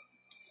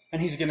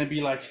he's going to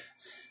be like,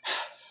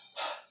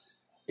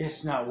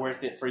 "It's not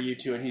worth it for you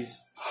two." And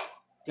he's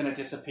going to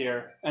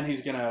disappear. And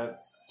he's going to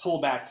pull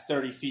back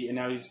 30 feet. And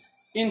now he's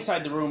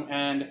inside the room.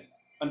 And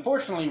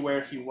unfortunately,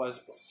 where he was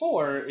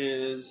before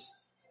is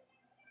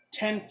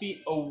 10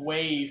 feet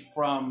away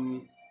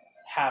from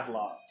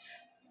Havelock.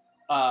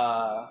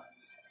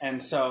 And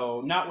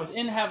so, not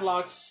within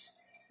Havelock's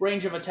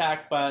range of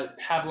attack, but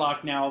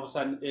Havelock now all of a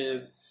sudden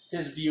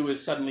his view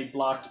is suddenly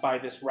blocked by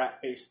this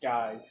rat-faced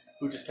guy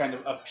who just kind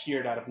of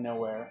appeared out of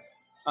nowhere.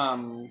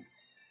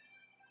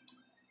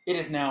 It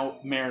is now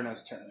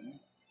Marina's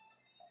turn.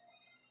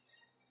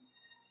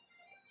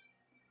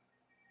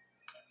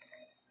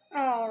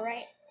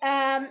 Alright.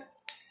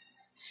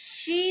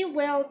 She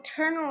will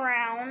turn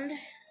around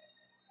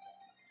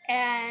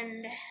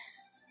and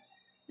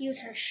use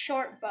her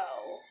short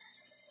bow.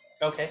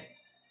 Okay.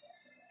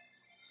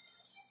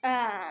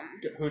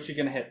 Who's she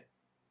gonna hit?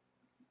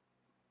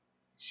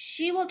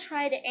 She will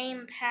try to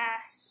aim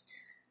past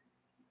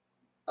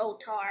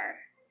Otar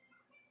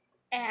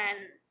and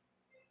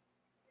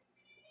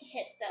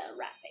hit the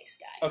rat-faced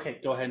guy. Okay,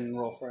 go ahead and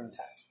roll for an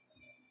attack.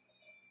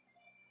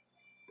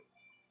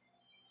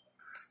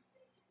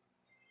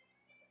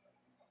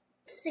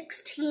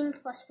 (16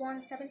 plus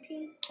 1,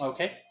 17).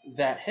 Okay,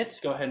 that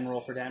hits. Go ahead and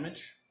roll for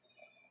damage.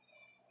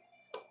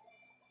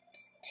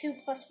 2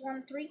 plus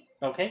 1, 3.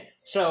 Okay,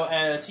 so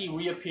as he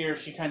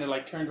reappears, she kind of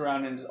like turned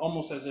around and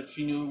almost as if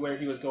she knew where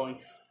he was going,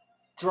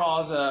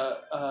 draws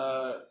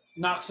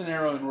knocks an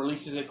arrow and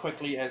releases it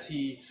quickly as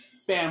he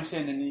bams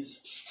in and he's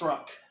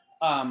struck.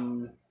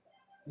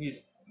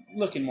 He's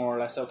looking more or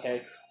less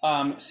okay.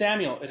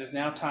 Samuel, it is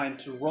now time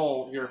to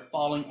roll your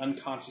falling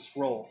unconscious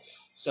roll.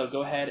 So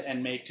go ahead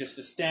and make just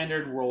a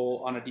standard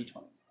roll on a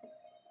d20.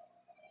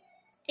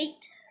 8.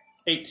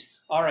 8.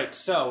 All right,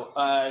 so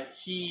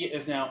he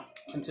is now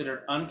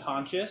considered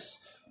unconscious,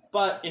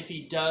 but if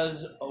he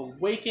does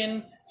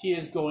awaken, he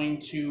is going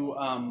to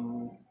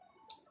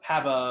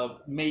have a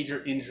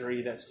major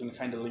injury that's going to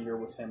kind of linger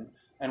with him,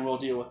 and we'll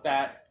deal with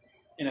that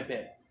in a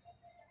bit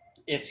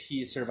if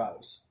he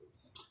survives.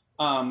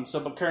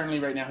 But currently,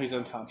 right now, he's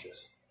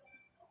unconscious.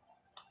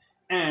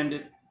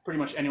 And pretty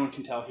much anyone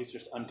can tell he's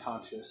just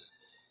unconscious.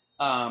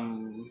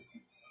 Actually,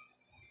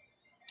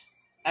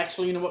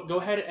 you know what? Go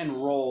ahead and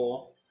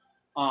roll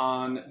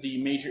on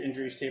the major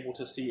injuries table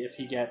to see if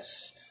he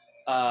gets...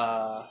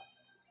 to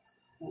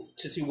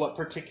see what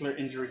particular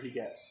injury he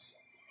gets.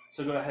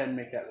 So go ahead and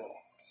make that roll.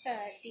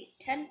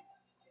 D10.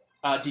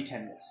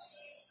 D10, yes.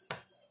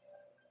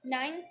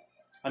 9.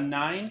 A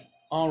 9?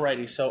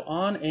 Alrighty, so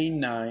on a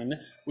 9,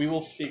 we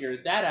will figure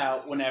that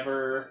out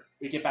whenever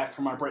we get back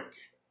from our break.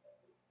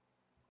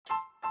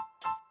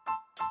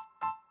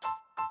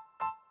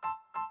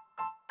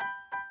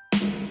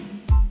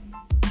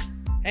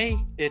 Hey,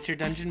 it's your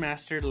Dungeon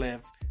Master,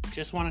 Liv.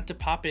 Just wanted to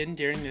pop in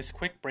during this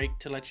quick break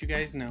to let you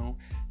guys know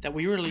that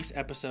we release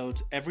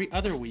episodes every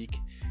other week,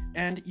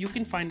 and you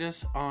can find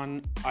us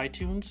on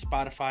iTunes,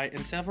 Spotify,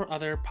 and several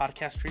other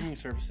podcast streaming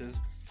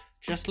services.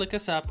 Just look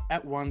us up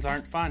at Ones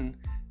Aren't Fun,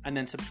 and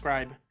then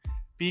subscribe.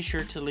 Be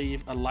sure to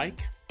leave a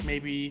like,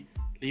 maybe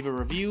leave a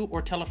review,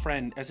 or tell a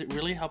friend, as it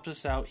really helps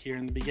us out here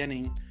in the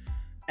beginning.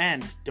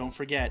 And don't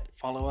forget,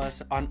 follow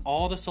us on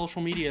all the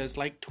social medias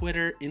like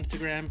Twitter,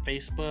 Instagram,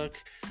 Facebook.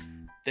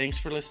 Thanks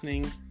for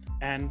listening,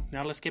 and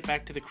now let's get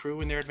back to the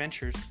crew and their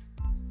adventures.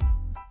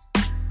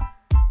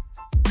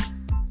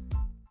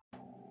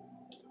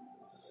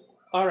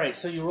 Alright,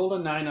 so you rolled a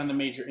 9 on the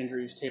major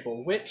injuries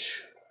table,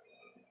 which,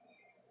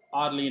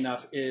 oddly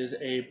enough, is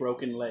a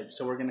broken leg.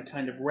 So we're going to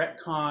kind of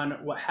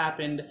retcon what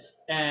happened,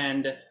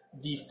 and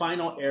the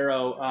final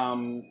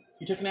arrow,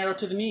 he took an arrow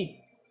to the knee,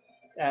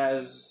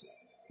 as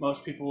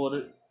most people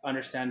would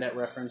understand that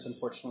reference.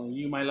 Unfortunately,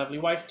 you, my lovely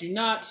wife, do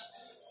not.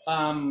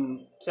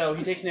 So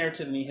he takes an arrow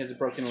to the knee, has a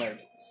broken leg.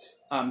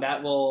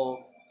 That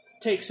will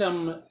take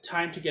some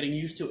time to getting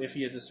used to if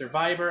he is a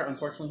survivor.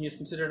 Unfortunately, he is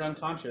considered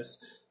unconscious.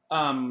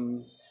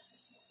 And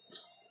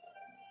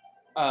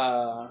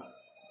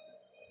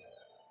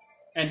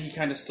he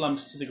kind of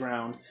slumps to the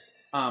ground.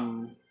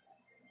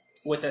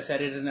 With that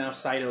said, it is now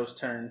Saito's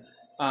turn.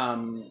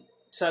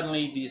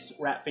 Suddenly, this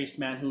rat-faced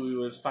man who he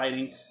was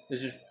fighting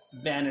has just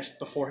vanished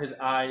before his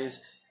eyes,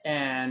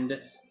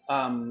 and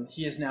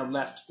he is now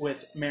left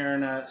with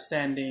Marina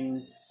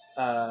standing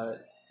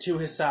to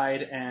his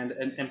side and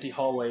an empty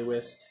hallway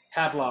with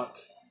Havelock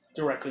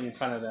directly in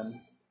front of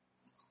them.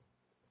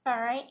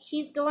 Alright,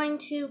 he's going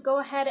to go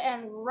ahead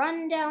and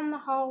run down the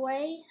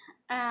hallway,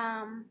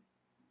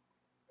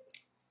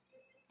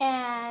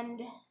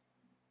 and...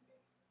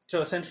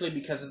 So essentially,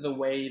 because of the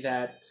way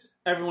that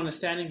everyone is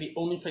standing, the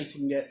only place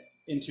you can get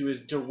into is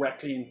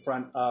directly in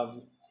front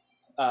of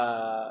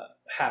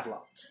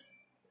Havelock.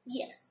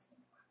 Yes.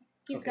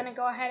 He's Okay. going to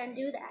go ahead and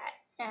do that,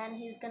 and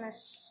he's going to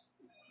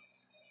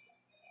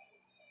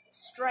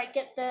strike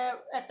at the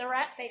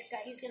rat-faced guy.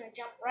 He's going to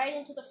jump right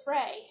into the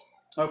fray.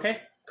 Okay,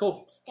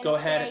 cool. Gonna Go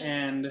ahead say,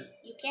 and...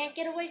 You can't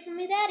get away from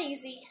me that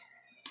easy.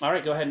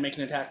 Alright, go ahead and make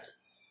an attack.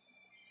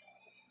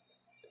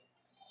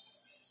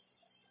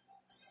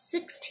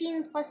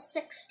 16 plus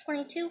 6,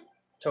 22.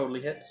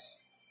 Totally hits.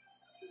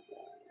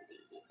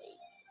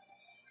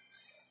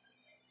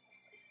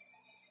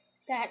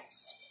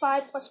 That's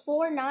 5 plus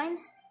 4, 9.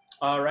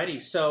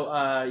 Alrighty,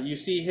 so you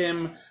see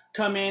him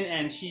come in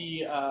and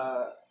he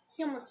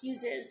almost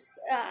uses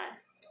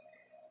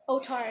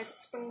Otar as a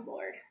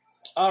springboard.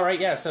 Alright,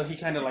 yeah, so he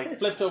kind of like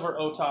flips over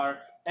Otar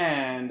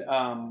and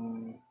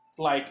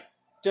like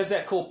does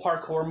that cool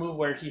parkour move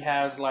where he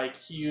has like,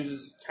 he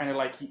uses kind of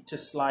like to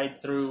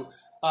slide through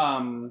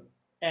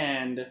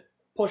and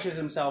pushes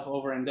himself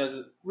over and does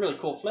a really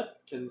cool flip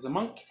because he's a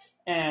monk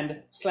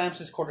and slams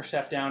his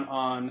quarterstaff down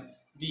on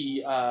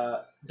the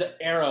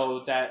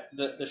arrow that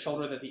the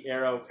shoulder that the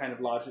arrow kind of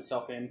lodged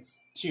itself in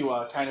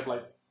to kind of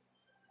like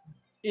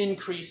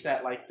increase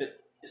that like the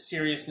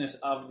seriousness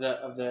of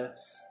the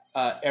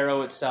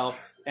arrow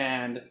itself,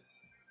 and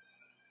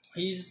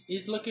he's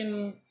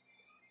looking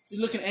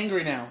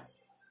angry now.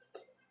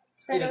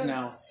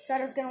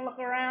 Sato's gonna look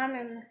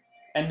around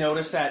and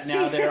notice that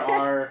now there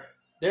are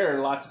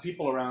lots of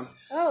people around.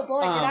 Oh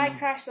boy, did I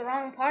crash the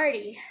wrong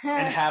party?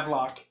 And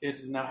Havelock, it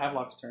is now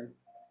Havelock's turn.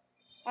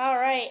 All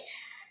right.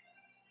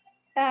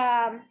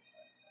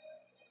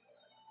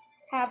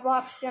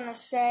 Havelock's gonna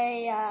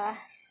say,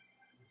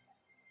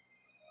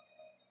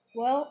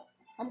 well,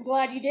 I'm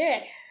glad you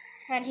did.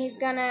 And he's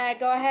gonna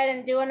go ahead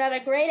and do another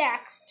great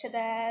axe to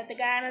the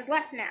guy on his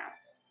left now.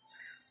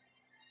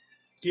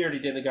 He already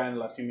did the guy on the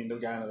left, you mean the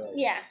guy on the right?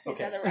 Yeah, he's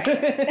Okay. on the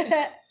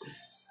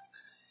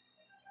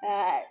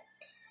right.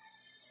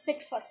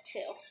 6 plus 2.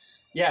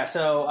 Yeah,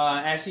 so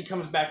as he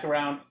comes back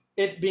around,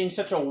 it being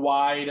such a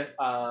wide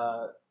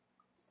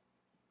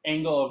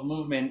angle of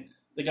movement,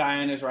 the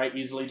guy on his right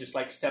easily just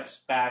like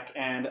steps back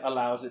and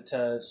allows it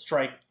to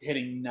strike,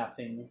 hitting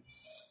nothing.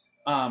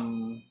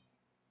 And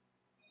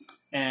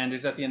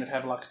is that the end of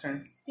Havelock's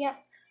turn? Yep.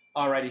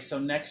 Alrighty, so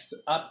next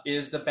up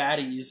is the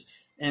baddies.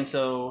 And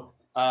so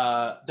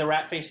the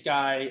rat-faced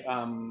guy,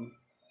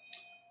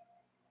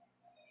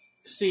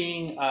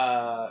 seeing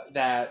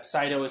that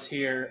Saito is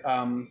here,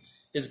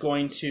 is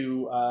going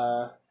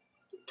to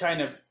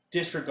kind of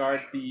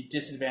disregard the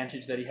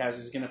disadvantage that he has.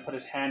 Is going to put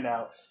his hand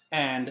out,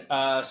 and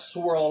a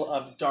swirl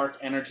of dark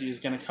energy is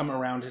going to come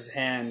around his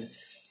hand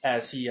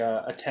as he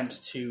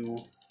attempts to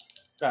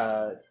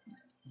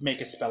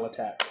make a spell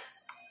attack.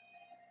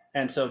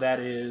 And so that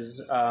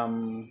is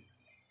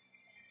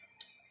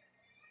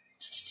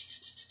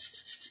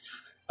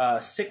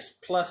 6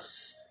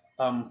 plus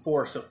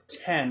 4, so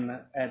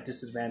 10 at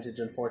disadvantage,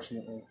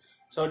 unfortunately.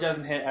 So it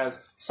doesn't hit, as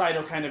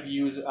Saito kind of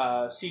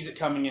sees it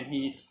coming, and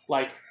he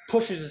like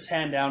pushes his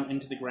hand down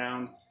into the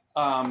ground,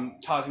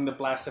 causing the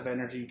blast of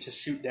energy to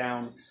shoot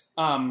down.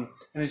 And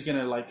he's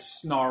gonna like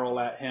snarl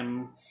at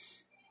him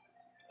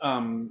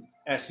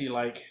as he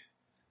like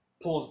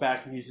pulls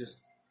back, and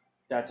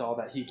that's all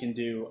that he can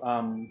do.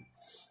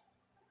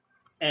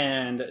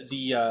 And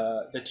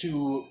the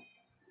two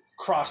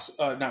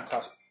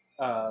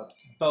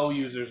bow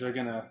users are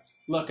gonna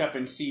look up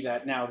and see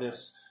that now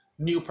this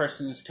new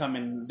person is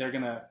coming. They're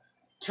gonna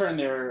turn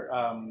their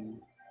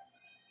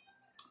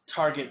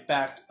target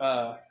back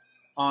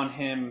on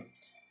him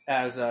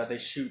as they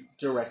shoot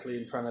directly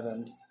in front of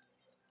them.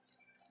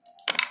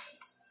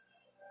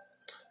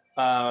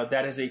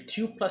 That is a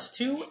 2 plus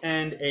 2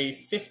 and a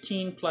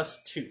 15 plus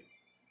 2.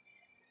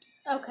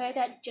 Okay,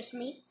 that just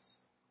meets.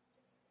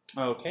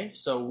 Okay,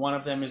 so one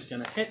of them is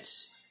going to hit,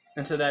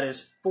 and so that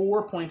is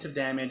 4 points of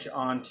damage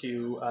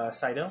onto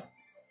Saito.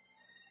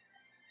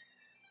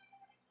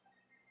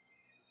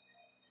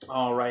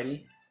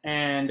 Alrighty,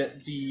 and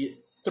the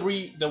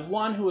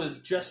one who is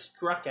just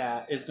struck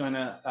at is going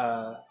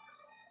to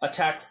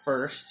attack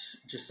first,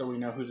 just so we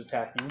know who's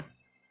attacking,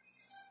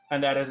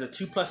 and that is a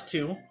 2 plus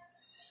 2.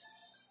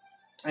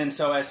 And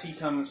so as he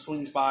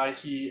swings by,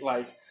 he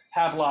like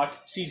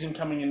Havelock sees him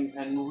coming in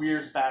and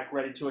rears back,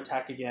 ready to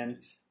attack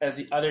again, as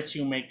the other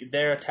two make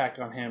their attack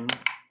on him.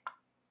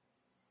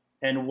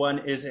 And one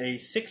is a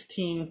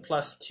 16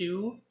 plus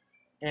 2,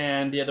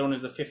 and the other one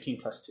is a 15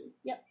 plus 2.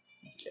 Yep.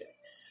 Okay.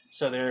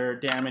 So their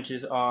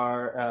damages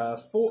are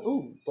 4.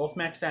 Ooh, both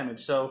max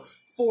damage. So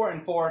 4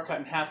 and 4 cut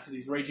in half because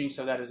he's raging,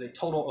 so that is a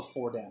total of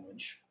 4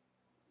 damage.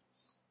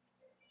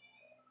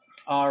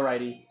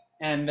 Alrighty.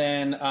 And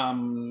then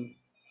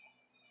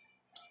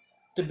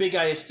the big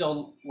guy is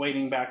still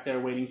waiting back there,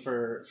 waiting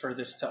for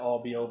this to all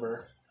be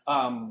over.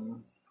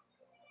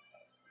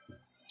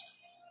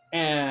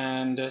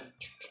 And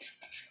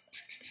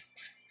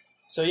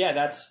so yeah,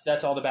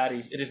 that's all the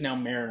baddies. It is now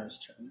Marina's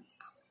turn.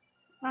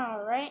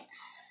 All right.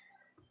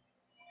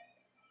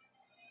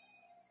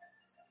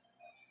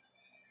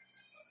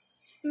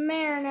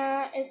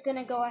 Marina is going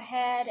to go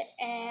ahead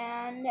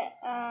and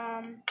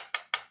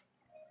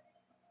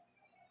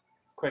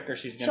Quicker,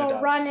 she's going to she'll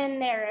dodge. run in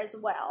there as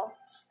well.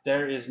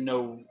 There is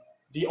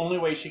the only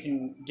way she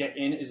can get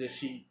in is if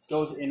she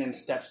goes in and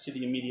steps to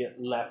the immediate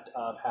left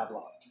of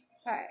Havelock.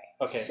 Alright.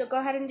 Okay. She'll go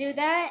ahead and do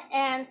that,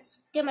 and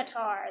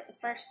Scimitar, the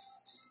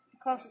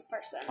closest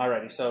person.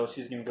 Alrighty, so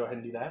she's going to go ahead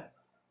and do that.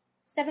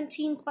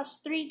 17 plus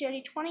 3,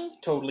 dirty 20.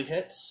 Totally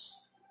hits.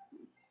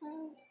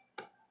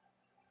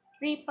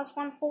 3 plus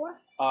 1,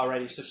 4.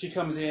 Alrighty, so she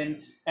comes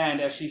in, and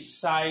as she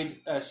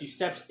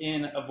steps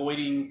in,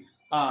 avoiding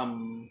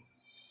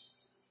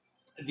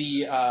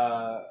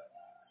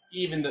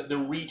even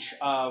the reach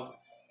of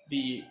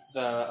the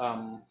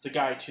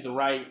guy to the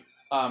right,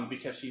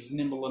 because she's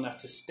nimble enough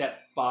to step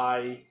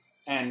by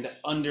and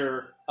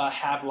under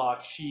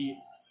Havelock. She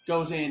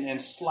goes in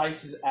and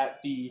slices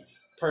at the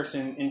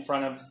person in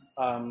front of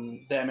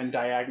them in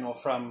diagonal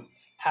from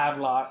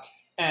Havelock,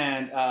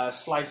 and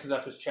slices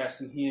up his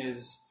chest, and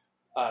he's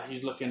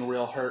looking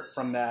real hurt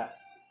from that.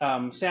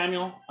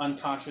 Samuel,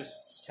 unconscious,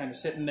 just kind of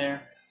sitting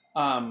there.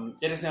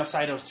 It is now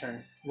Saito's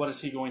turn. What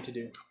is he going to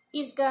do?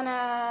 He's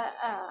gonna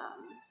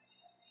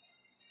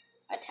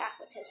attack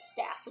with his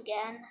staff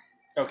again.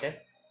 Okay.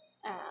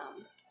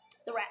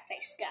 The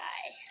rat-faced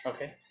guy.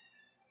 Okay.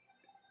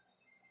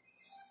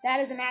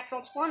 That is a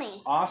natural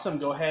 20. Awesome.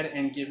 Go ahead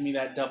and give me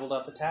that doubled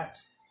up attack.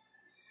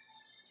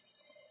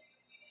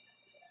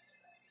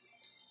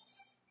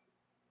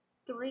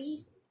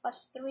 3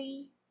 plus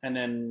 3. And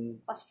then...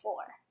 plus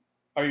 4.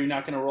 Are you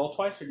not going to roll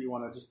twice, or do you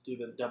want to just do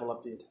the double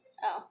up the attack?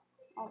 Oh,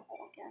 I'll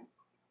roll again.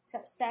 So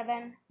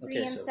 7, 3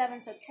 Okay, and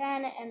 7, so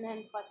 10, and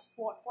then plus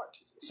 4,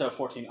 14. So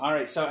 14. All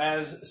right. So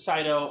as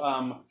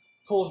Saito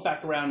pulls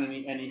back around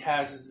and he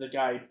has the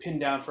guy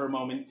pinned down for a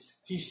moment,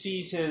 he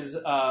sees his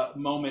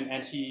moment,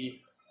 and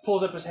he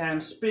pulls up his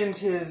hand, spins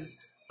his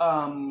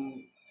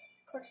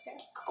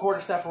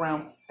quarterstaff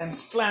around, and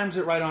slams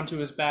it right onto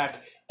his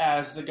back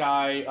as the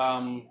guy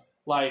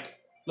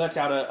lets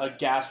out a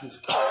gasp,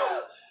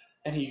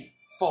 and he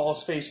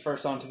falls face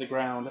first onto the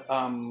ground.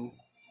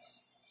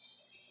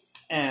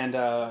 And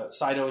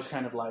Saito is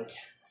kind of like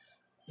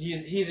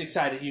he's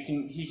excited.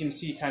 He can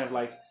see kind of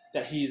like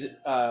that he's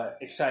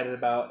excited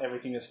about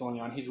everything that's going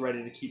on. He's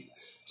ready to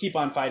keep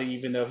on fighting,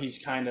 even though he's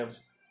kind of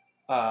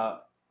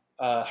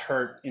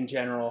hurt in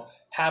general.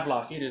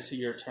 Havelock, it is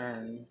your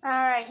turn. All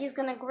right, he's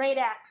gonna great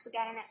axe the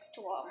guy next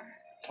to him.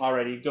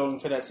 Alrighty, going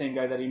for that same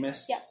guy that he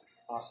missed. Yep.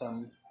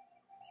 Awesome.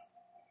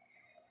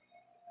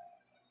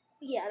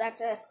 Yeah, that's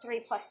a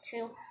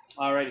 3+2.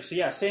 Alrighty, so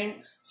yeah,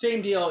 same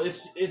deal.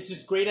 It's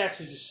just great axe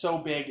is just so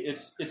big.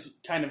 It's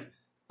kind of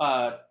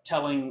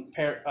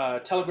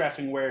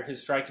telegraphing where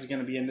his strike is going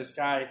to be. And this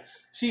guy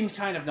seems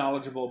kind of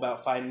knowledgeable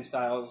about fighting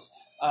styles,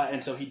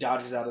 and so he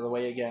dodges out of the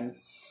way again.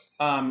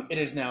 It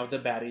is now the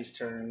baddie's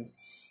turn.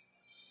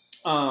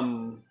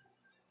 The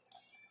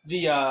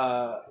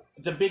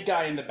big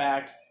guy in the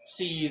back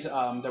sees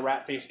the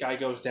rat face guy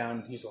goes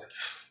down. He's like,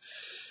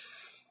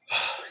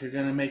 "You're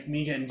gonna make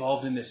me get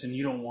involved in this, and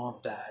you don't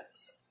want that."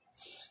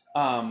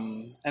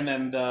 And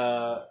then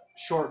the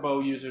short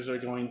bow users are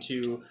going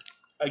to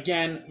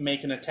again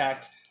make an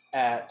attack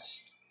at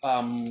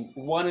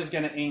one is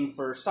going to aim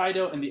for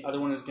Saito and the other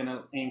one is going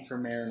to aim for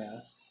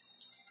Marina.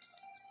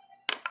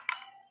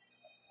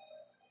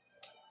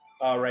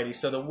 Alrighty,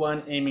 so the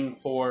one aiming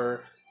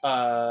for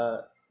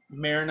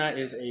Marina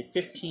is a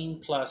 15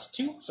 plus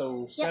 2,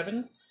 so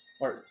 7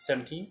 or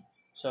 17.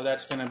 So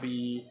that's going to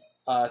be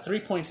 3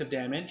 points of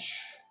damage.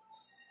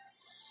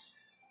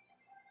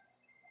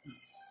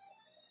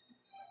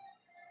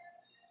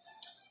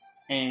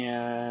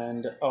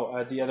 And,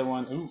 the other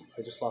one,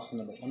 I just lost the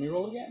number. Let me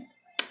roll again.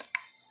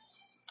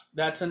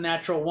 That's a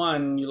natural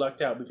 1. You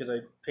lucked out because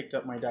I picked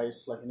up my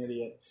dice like an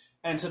idiot.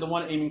 And so the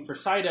one aiming for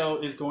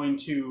Saito is going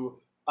to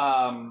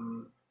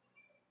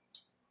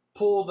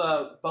pull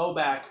the bow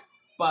back,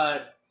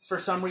 but for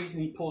some reason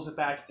he pulls it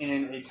back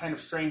in a kind of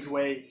strange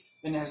way.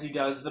 And as he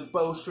does, the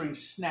bowstring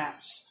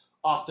snaps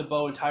off the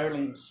bow entirely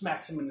and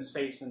smacks him in his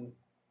face and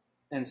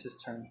ends his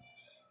turn.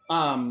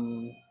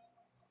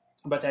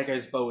 But that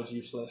guy's bow is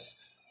useless.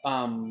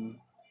 And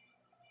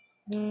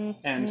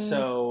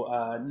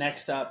so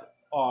next up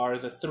are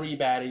the 3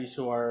 baddies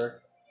who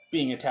are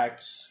being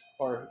attacked.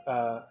 Or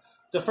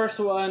the first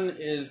one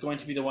is going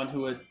to be the one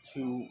who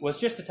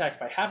was just attacked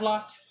by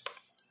Havelock,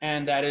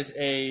 and that is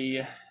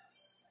a.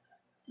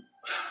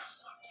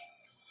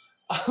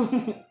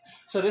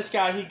 So this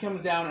guy, he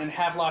comes down and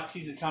Havelock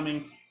sees it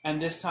coming,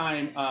 and this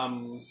time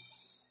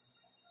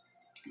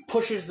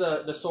pushes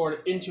the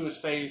sword into his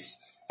face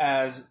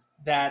as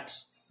that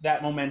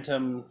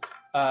momentum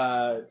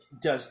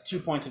does 2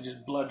 points of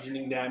just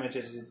bludgeoning damage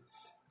as it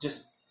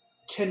just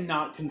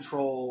cannot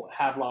control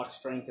Havelock's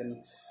strength,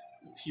 and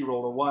he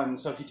rolled a 1,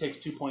 so he takes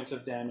 2 points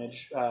of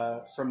damage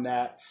from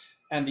that.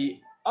 And the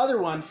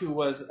other one who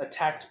was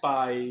attacked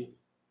by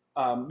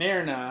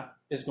Marina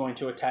is going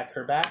to attack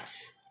her back,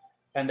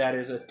 and that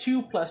is a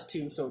 2 plus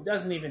 2, so it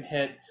doesn't even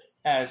hit,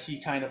 as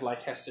he kind of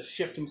like has to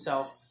shift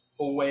himself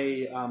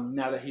away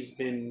now that he's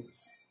been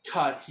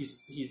cut.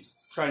 He's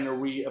trying to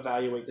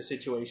reevaluate the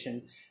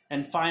situation.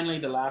 And finally,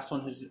 the last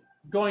one who's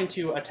going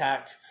to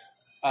attack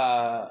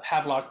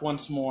Havelock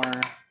once more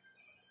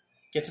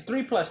gets a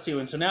 3 plus 2,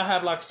 and so now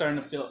Havelock's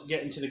starting to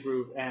get into the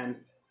groove and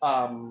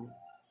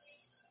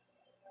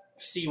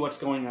see what's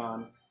going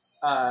on.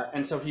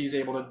 And so he's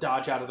able to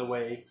dodge out of the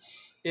way.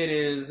 It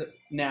is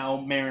now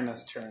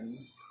Marina's turn.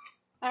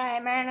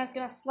 Alright, Marina's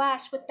gonna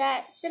slash with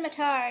that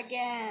scimitar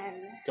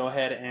again. Go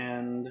ahead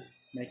and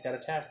make that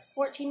attack.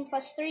 14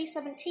 plus 3,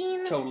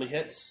 17. Totally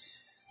hits.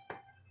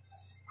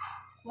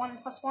 1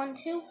 plus 1,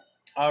 2.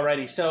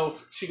 Alrighty, so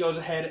she goes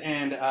ahead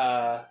and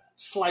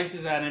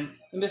slices at him.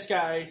 And this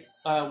guy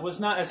was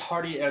not as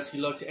hardy as he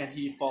looked, and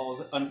he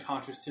falls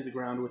unconscious to the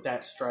ground with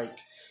that strike.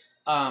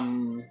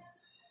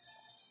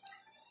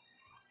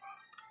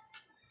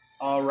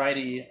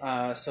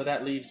 Alrighty, so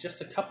that leaves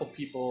just a couple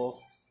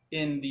people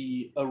in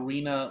the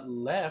arena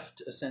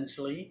left,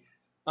 essentially.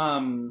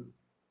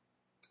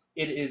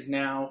 It is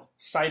now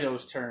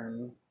Saito's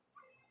turn.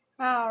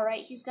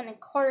 Alright, he's gonna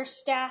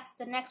quarterstaff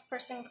the next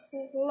person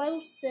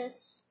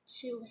closest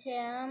to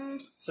him.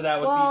 So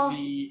that would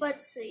be the...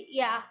 Let's see,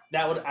 yeah.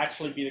 That would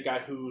actually be the guy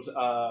whose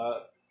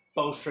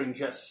bowstring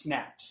just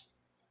snapped.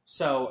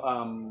 So,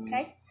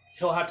 okay.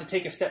 He'll have to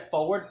take a step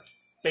forward,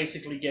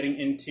 basically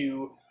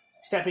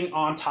stepping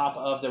on top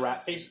of the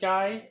rat-faced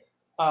guy.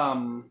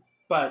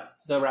 But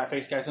the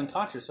rat-faced guy's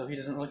unconscious, so he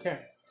doesn't really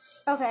care.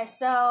 Okay,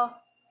 so,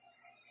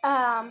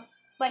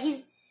 but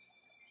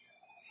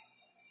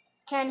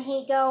can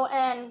he go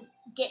and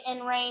get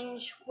in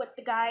range with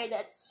the guy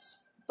that's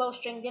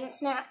bowstring didn't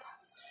snap?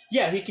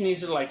 Yeah, he can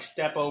easily,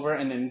 step over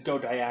and then go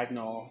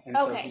diagonal. And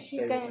okay,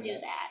 he's going to do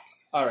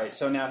that. Alright,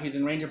 so now he's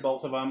in range of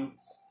both of them,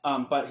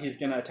 but he's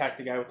going to attack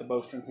the guy with the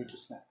bowstring who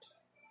just snapped.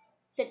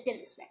 That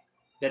didn't snap.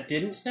 That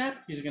didn't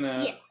snap? He's going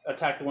to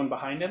attack the one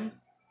behind him?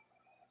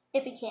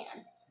 If he can.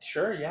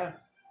 Sure, yeah.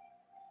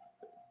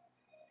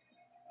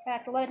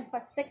 That's 11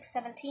 plus 6,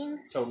 17.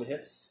 Totally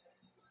hits.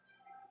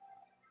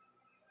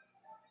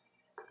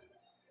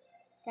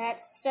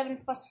 That's 7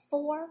 plus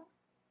 4.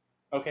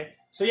 Okay.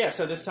 So yeah,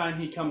 so this time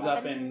he comes 11.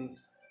 up and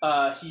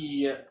As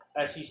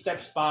he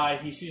steps by,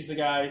 he sees the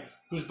guy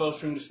whose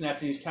bowstring just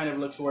snapped, and he kind of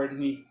looks worried,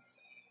 and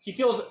he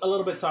feels a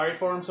little bit sorry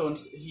for him, so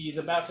he's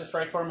about to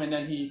strike for him, and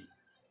then he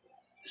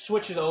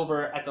switches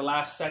over at the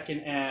last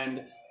second,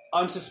 and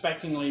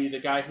unsuspectingly, the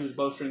guy whose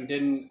bowstring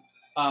didn't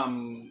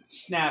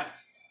snap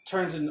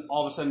turns and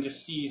all of a sudden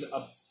just sees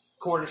a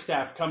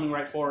quarterstaff coming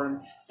right for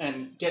him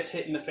and gets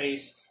hit in the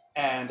face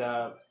and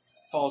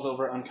falls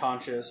over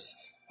unconscious.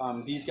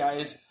 These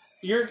guys,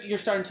 you're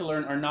starting to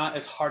learn, are not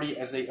as hardy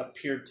as they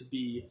appeared to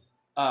be,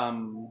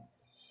 and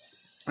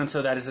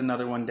so that is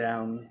another one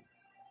down.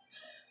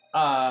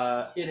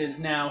 It is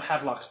now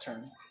Havelock's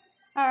turn.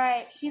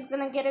 Alright, he's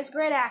gonna get his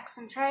great axe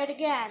and try it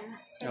again.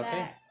 For Okay.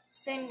 that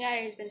same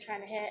guy who's been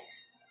trying to hit.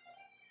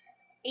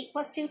 8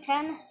 plus 2,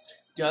 10?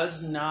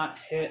 Does not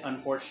hit,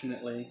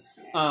 unfortunately.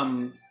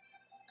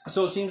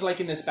 So it seems like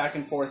in this back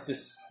and forth,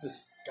 this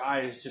guy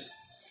is just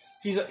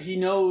he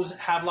knows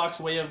Havelock's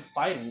way of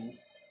fighting.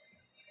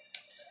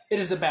 It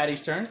is the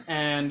baddie's turn,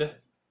 and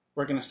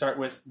we're gonna start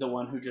with the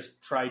one who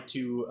just tried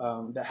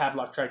to that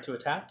Havelock tried to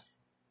attack,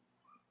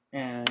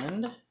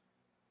 and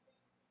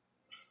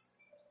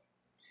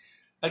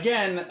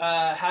again,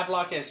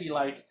 Havelock as he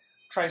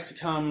tries to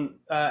come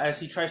as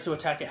he tries to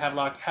attack at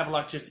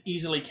Havelock just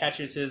easily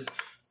catches his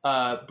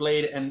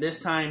blade, and this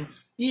time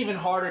even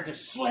harder,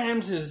 just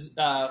slams his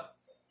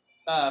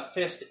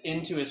fist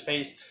into his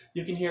face.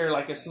 You can hear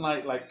a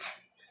slight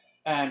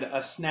and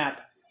a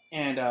snap,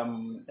 and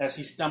as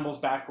he stumbles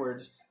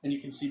backwards, and you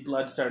can see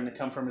blood starting to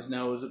come from his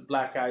nose,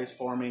 black eyes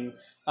forming,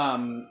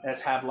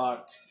 as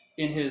Havelock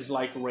in his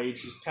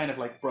rage just kind of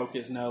broke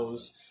his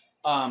nose,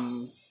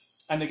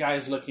 and the guy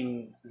is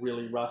looking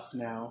really rough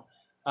now.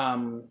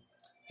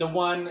 The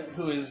one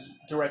who is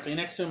directly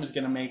next to him is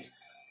going to make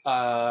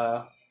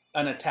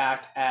an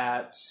attack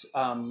at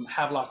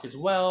Havelock as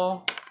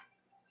well.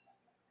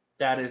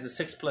 That is a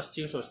 6 plus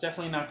 2, so it's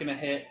definitely not going to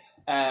hit.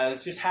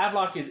 As just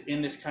Havelock is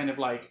in this kind of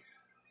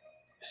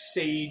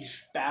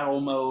sage battle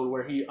mode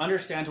where he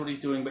understands what he's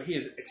doing, but he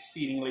is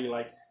exceedingly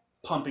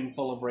pumping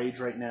full of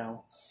rage right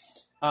now.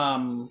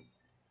 The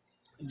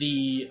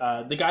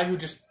guy who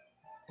just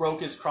broke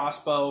his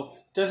crossbow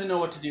doesn't know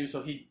what to do,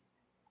 so he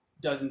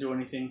doesn't do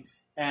anything.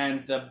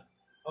 And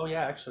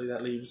actually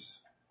that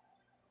leaves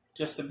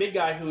just the big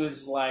guy who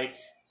is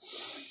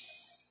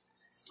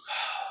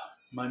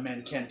my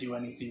men can't do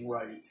anything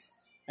right.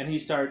 And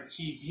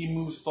he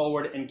moves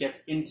forward and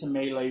gets into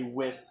melee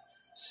with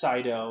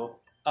Saito,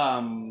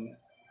 and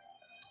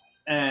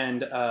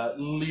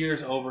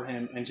leers over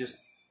him and just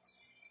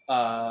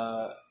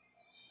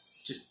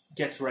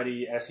gets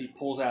ready as he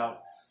pulls out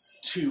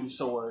 2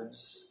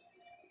 swords,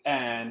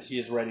 and he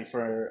is ready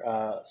for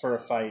a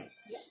fight.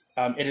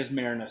 It is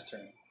Marina's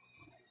turn.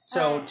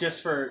 So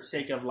just for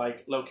sake of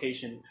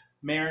location,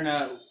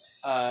 Marina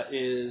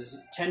is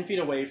 10 feet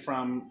away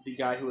from the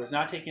guy who has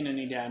not taken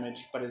any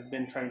damage but has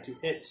been trying to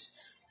hit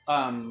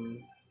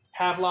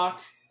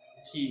Havelock.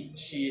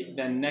 She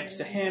then next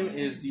to him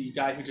is the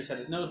guy who just had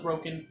his nose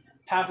broken.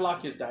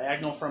 Havelock is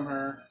diagonal from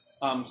her.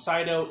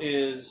 Saito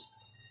is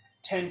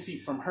 10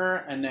 feet from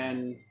her, and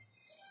then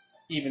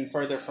even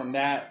further from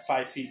that,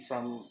 5 feet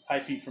from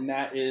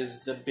that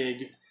is the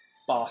big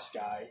boss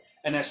guy.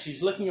 And as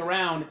she's looking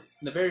around,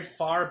 in the very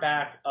far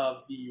back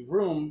of the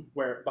room,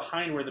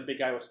 behind where the big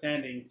guy was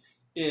standing,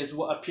 is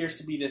what appears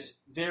to be this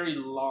very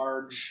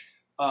large,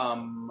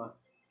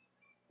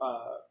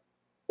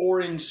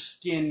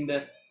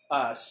 orange-skinned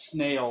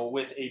snail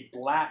with a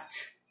black,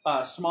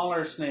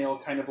 smaller snail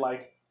kind of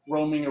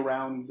roaming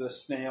around the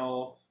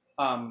snail.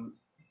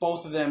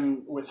 Both of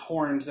them with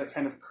horns that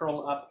kind of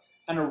curl up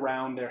and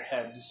around their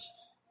heads.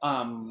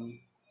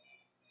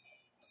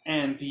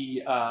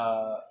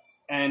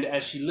 And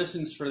as she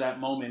listens for that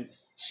moment,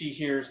 she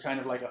hears kind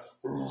of a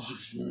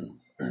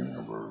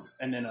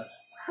and then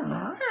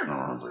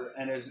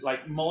and as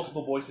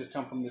multiple voices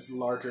come from this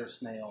larger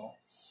snail.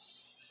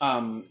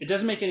 It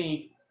doesn't make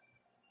any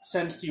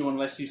sense to you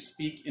unless you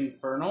speak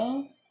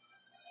Infernal,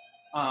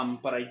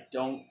 but I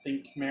don't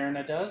think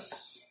Marina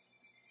does.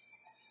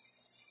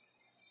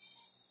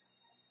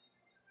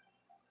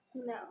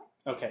 No.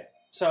 Okay,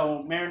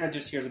 so Marina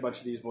just hears a bunch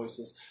of these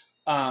voices.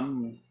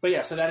 But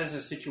yeah, so that is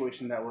the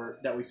situation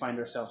that we find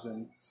ourselves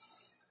in.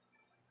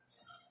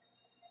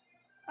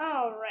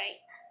 All right.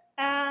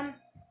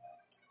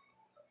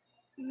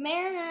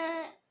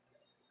 Marina,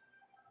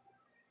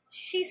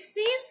 she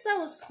sees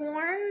those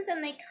horns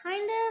and they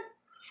kind of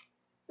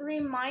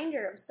remind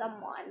her of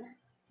someone.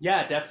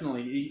 Yeah,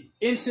 definitely.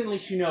 Instantly,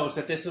 she knows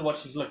that this is what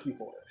she's looking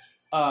for.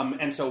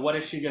 And so, what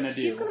is she gonna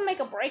do? She's gonna make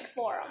a break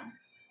for them.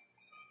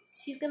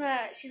 She's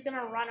gonna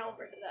run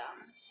over to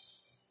them.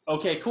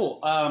 Okay,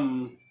 cool.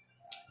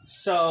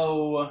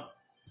 So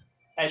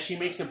as she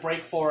makes a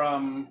break for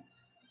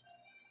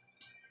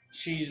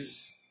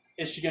is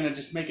she gonna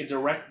just make a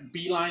direct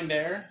beeline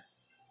there?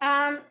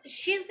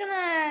 She's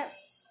gonna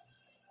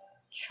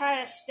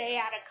try to stay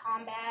out of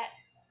combat.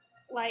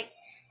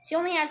 She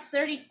only has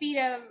 30 feet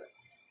of.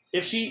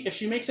 If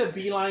she makes a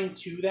beeline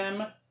to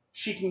them,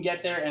 she can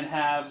get there and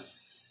have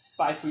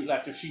 5 feet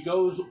left. If she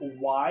goes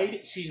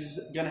wide, she's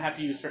gonna have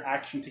to use her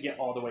action to get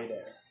all the way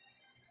there.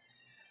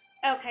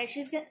 Okay,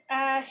 she's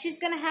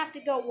gonna have to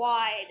go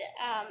wide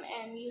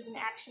and use an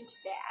action to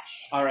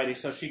dash. Alrighty,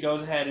 so she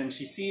goes ahead and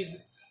she sees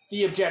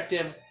the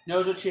objective,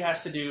 knows what she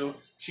has to do.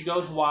 She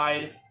goes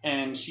wide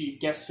and she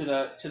gets to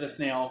the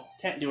snail.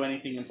 Can't do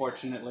anything,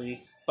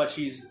 unfortunately, but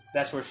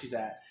that's where she's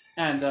at.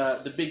 And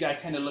the big guy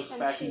kind of looks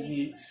back and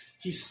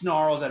he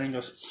snarls at her and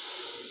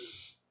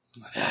goes,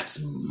 "That's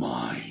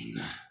mine."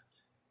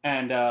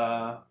 And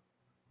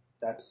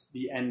that's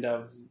the end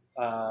of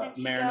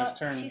Marina's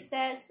turn. She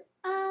says,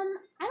 I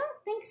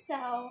don't think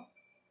so.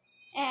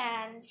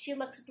 And she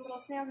looks at the little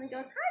snail and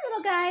goes, "Hi,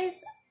 little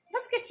guys.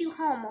 Let's get you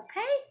home,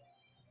 okay?"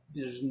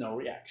 There's no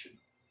reaction.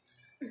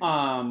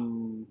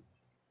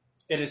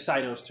 It is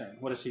Saito's turn.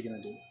 What is he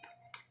gonna do?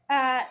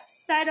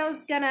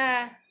 Saito's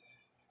gonna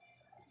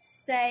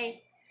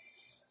say,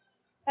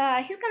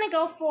 he's gonna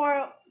go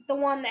for the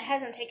one that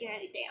hasn't taken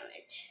any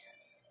damage.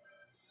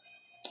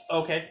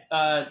 Okay,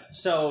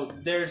 so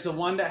there's the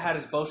one that had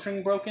his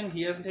bowstring broken.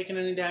 He hasn't taken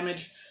any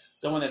damage.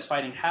 The one that's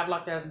fighting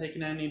Havelock that hasn't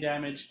taken any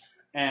damage.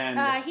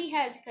 And he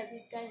has because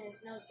he's gotten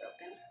his nose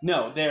broken.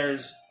 No,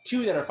 there's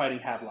 2 that are fighting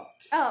Havelock.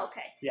 Oh,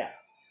 okay. Yeah.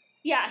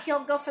 Yeah,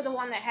 he'll go for the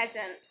one that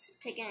hasn't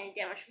taken any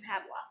damage from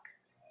Havelock.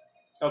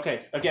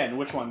 Okay, again,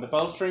 which one? The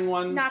bowstring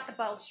one? Not the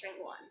bowstring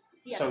one.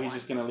 So he's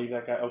just going to leave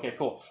that guy. Okay,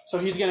 cool. So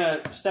he's going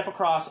to step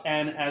across,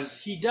 and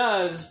as he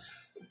does,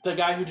 the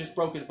guy who just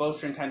broke his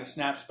bowstring kind of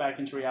snaps back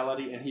into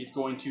reality, and he's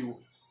going to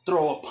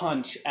throw a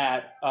punch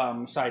at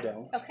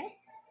Saito. Okay.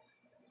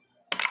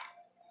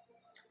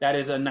 That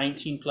is a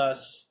 19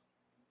 plus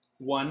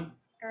 1.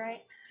 All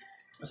right.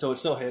 So it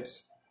still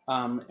hits.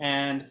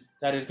 And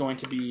that is going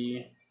to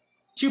be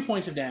 2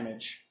 points of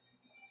damage.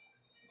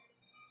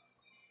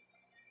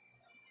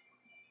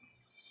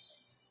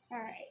 All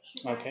right.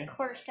 Okay.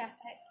 Quarterstaff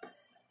head.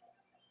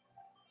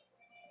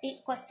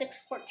 8 plus 6,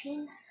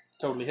 14.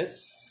 Totally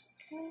hits.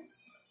 Okay.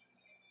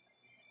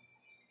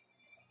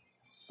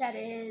 That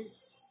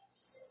is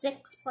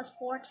 6 plus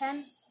 4,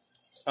 10.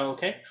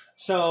 Okay.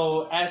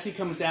 So as he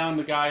comes down,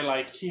 the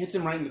guy, he hits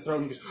him right in the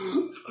throat and he goes,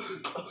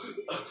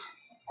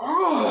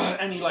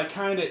 and he,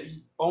 kind of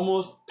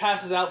almost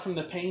passes out from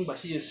the pain, but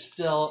he is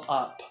still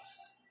up.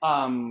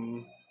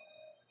 And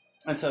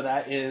so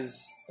that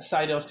is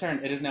Saito's turn.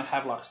 It is now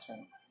Havelock's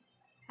turn.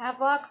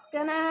 Havelock's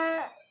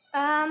gonna,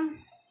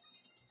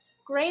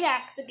 Great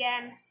Axe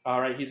again.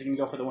 Alright, he's gonna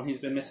go for the one he's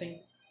been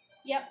missing?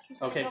 Yep, he's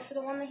gonna go for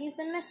the one that he's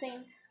been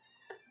missing.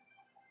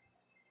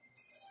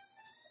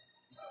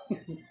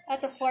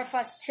 That's a 4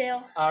 plus 2.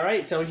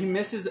 Alright, so he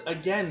misses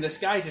again. This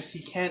guy he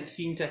can't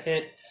seem to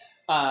hit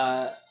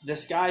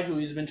this guy who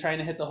he's been trying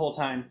to hit the whole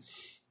time.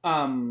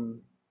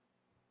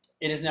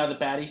 It is now the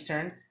baddie's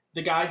turn.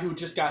 The guy who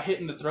just got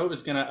hit in the throat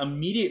is going to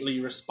immediately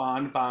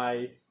respond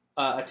by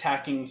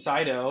attacking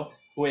Saito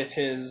with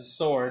his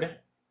sword.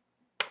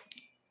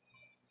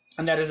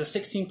 And that is a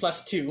 16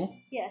 plus 2.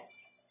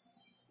 Yes.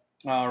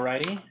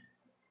 Alrighty.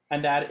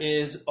 And that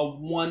is a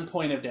 1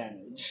 point of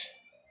damage.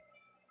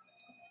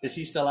 Is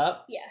he still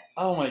up? Yeah.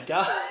 Oh my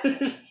god.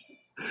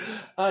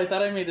 I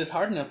thought I made this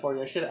hard enough for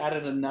you. I should have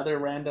added another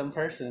random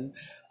person.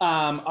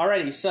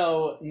 Alrighty,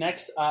 so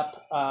next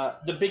up,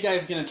 the big guy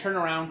is going to turn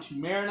around to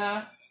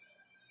Marina.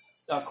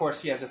 Of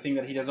course, he has a thing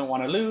that he doesn't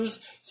want to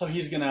lose, so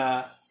he's going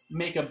to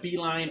make a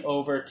beeline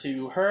over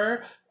to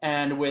her,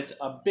 and with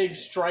a big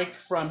strike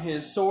from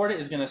his sword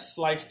is going to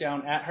slice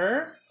down at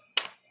her.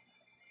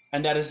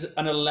 And that is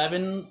an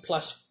 11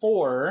 plus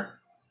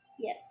 4.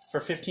 Yes. For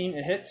 15,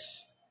 it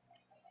hits.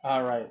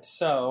 Alright,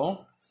 so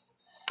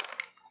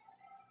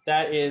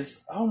that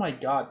is, oh my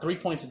god, 3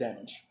 points of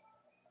damage.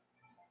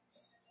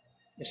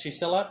 Is she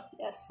still up?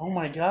 Yes. Oh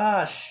my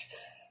gosh.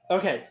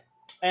 Okay,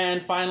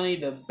 and finally,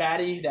 the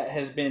baddie that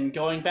has been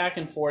going back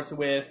and forth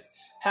with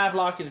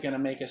Havelock is going to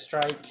make a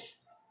strike.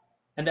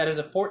 And that is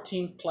a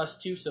 14 plus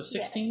 2, so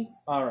 16? Yes.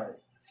 Alright.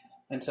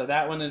 And so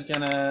that one is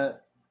going to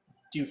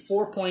do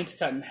 4 points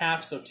cut in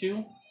half, so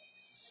 2.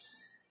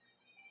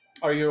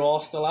 Are you all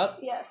still up?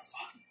 Yes.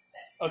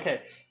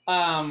 Okay.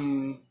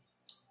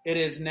 It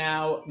is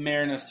now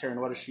Marina's turn.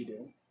 What does she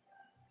do?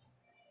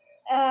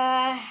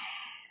 Gosh.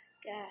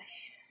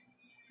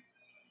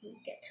 Let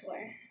me get to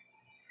her.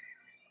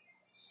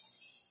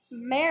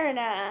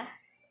 Marina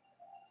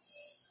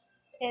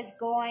is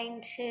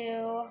going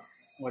to...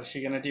 What is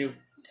she gonna do?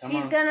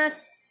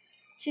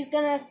 She's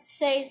gonna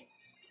say,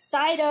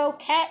 Saito,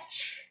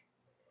 catch.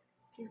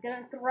 She's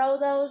gonna throw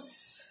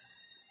those.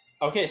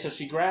 Okay, so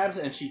she grabs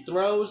and she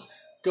throws.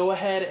 Go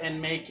ahead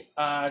and make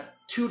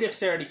 2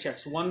 dexterity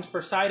checks. One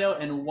for Saito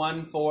and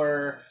one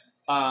for...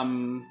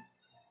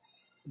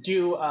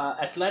 do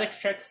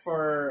athletics check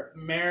for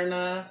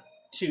Marina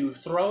to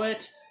throw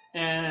it,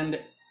 and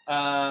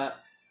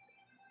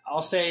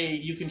I'll say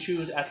you can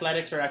choose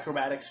athletics or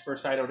acrobatics for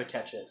Saito to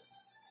catch it.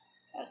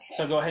 Okay.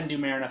 So go ahead and do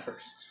Marina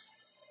first.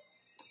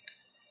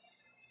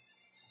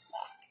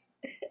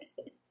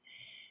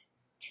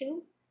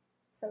 2.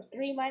 So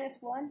 3 minus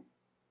 1.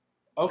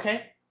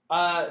 Okay.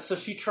 So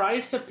she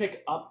tries to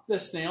pick up the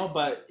snail,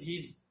 but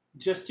he's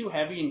just too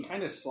heavy and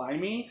kind of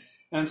slimy.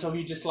 And so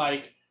he just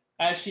like,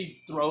 as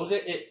she throws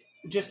it, it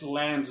just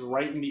lands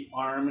right in the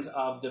arms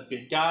of the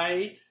big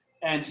guy.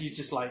 And he's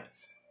just like,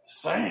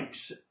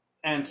 thanks.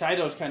 And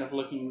Saito's kind of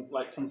looking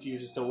like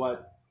confused as to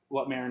what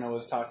Marina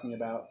was talking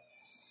about.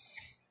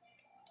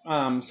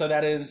 So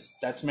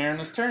that's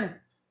Marina's turn.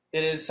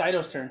 It is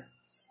Saito's turn.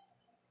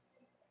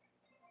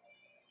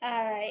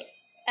 Alright.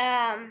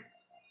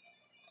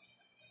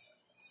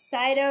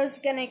 Saito's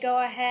gonna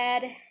go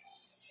ahead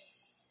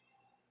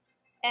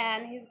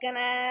and he's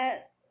gonna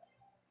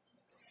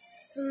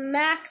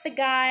smack the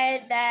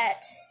guy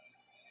that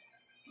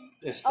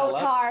Is still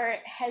up? Otar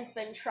has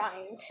been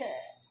trying to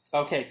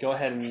Okay, go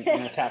ahead and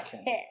attack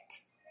him. hit.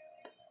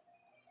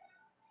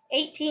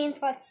 18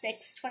 plus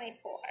 6,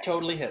 24.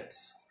 Totally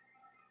hits.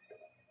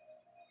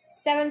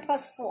 7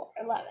 plus 4,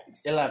 11.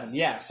 11,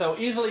 yeah. So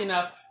easily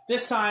enough.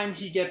 This time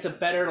he gets a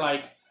better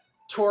like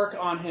torque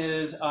on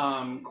his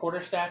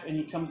quarterstaff, and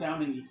he comes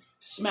down and he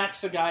smacks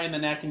the guy in the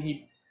neck, and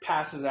he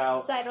passes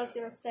out. Saito's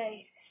gonna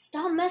say,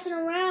 "Stop messing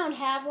around,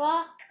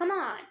 Havelock. Come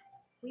on,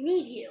 we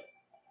need you."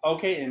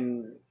 Okay,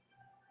 and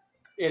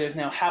it is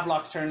now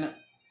Havelock's turn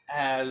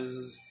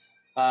as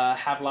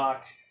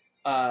Havelock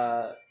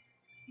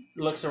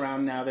looks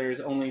around. Now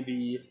there's only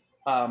the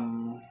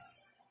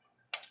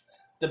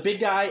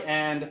big guy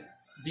and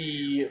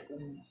the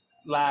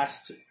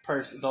last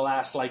person, the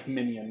last like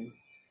minion.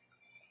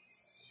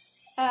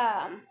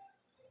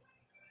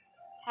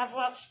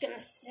 Havelock's gonna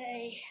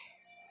say,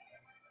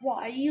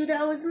 "Why,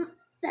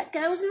 that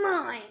guy was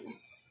mine.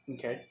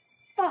 Okay.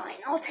 Fine,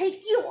 I'll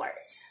take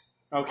yours."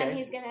 Okay. And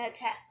he's gonna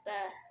attack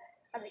the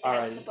other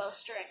guy with the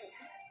bowstring.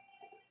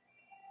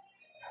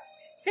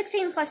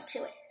 16 plus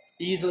 2.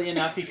 Easily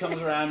enough, he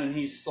comes around and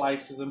he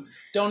slices him.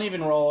 Don't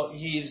even roll.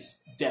 He's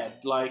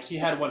dead. Like, he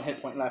had 1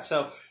 hit point left.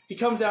 So he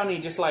comes down and he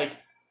just like,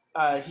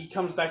 he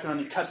comes back around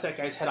and he cuts that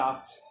guy's head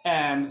off,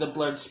 and the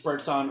blood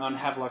spurts on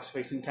Havelock's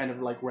face and kind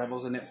of like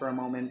revels in it for a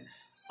moment.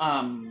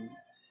 And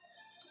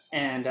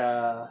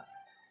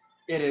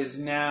it is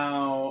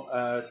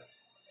now,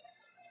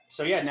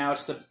 so yeah, now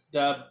it's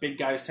the big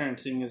guy's turn,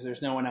 seeing as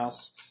there's no one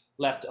else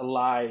left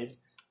alive.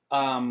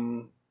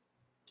 And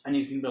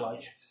he's going to be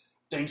like,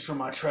 thanks for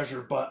my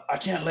treasure, but I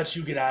can't let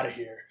you get out of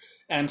here.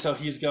 And so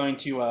he's going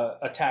to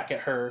attack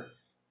at her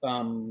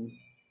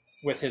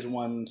with his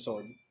one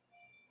sword.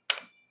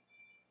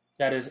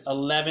 That is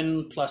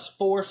 11 plus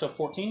 4, so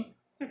 14.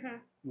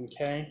 Mm-hmm.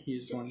 Okay,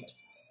 he's just going to...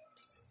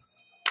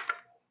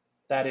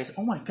 That is,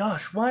 oh my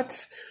gosh,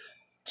 what?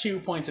 2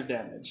 points of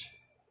damage.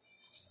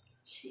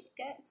 She's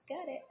got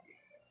it.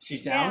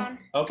 She's down?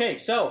 Okay,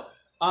 so,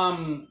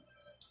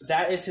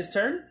 that is his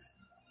turn.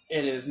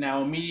 It is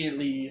now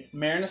immediately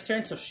Marina's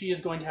turn, so she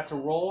is going to have to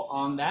roll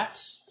on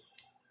that.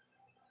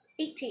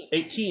 18.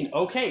 18,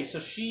 okay, so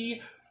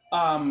she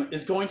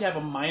is going to have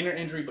a minor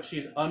injury, but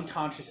she's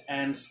unconscious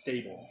and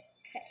stable.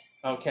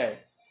 Okay.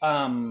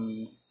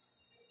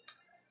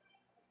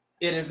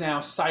 It is now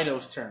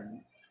Saito's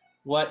turn.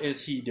 What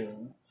is he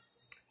doing?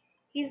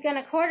 He's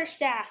gonna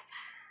quarterstaff.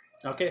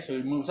 Okay, so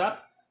he moves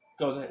up.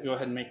 Go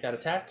ahead and make that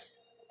attack.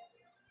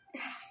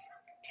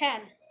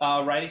 10.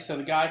 Alrighty, so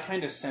the guy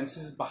kind of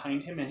senses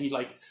behind him, and he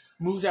like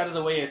moves out of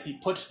the way as he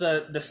puts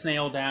the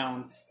snail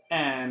down,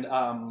 and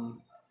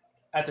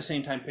at the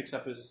same time picks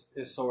up his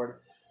sword.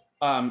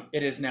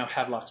 It is now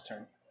Havelock's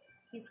turn.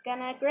 He's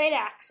gonna great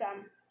axe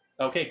him.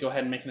 Okay, go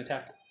ahead and make an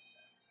attack.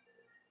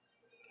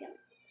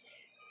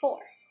 4.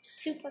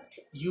 2 plus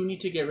 2. You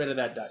need to get rid of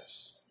that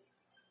dice.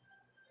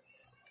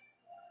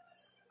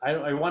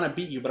 I want to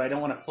beat you, but I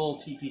don't want a full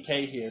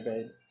TPK here,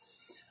 babe.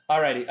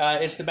 Alrighty,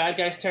 it's the bad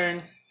guy's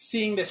turn.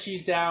 Seeing that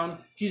she's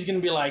down, he's going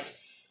to be like,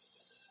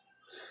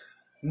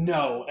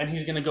 no, and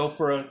he's going to go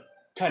for a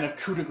kind of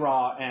coup de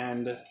grace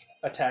and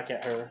attack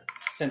at her.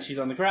 Since she's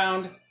on the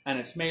ground, and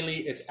it's melee,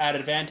 it's at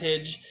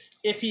advantage.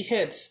 If he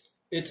hits,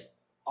 it's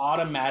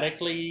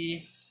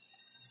automatically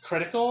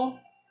critical,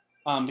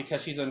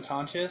 because she's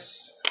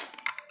unconscious.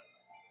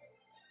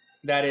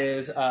 That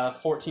is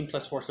 14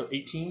 plus 4, so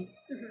 18.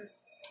 Mm-hmm.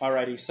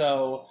 Alrighty,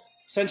 so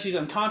since she's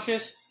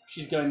unconscious,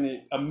 she's going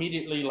to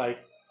immediately,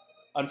 like,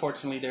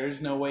 unfortunately, there is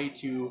no way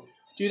to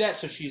do that,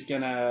 so she's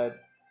going to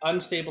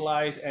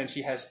unstabilize, and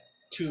she has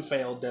 2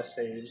 failed death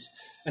saves,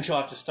 and she'll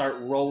have to start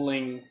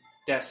rolling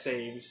death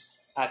saves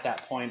at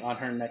that point on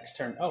her next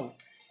turn. Oh,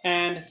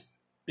 and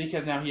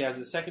because now he has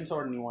his second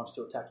sword and he wants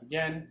to attack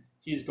again,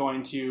 he's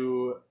going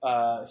to,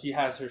 he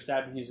has her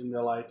stabbed, and he's going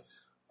to, like,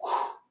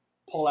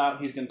 pull out,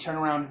 he's going to turn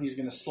around, and he's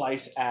going to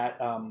slice at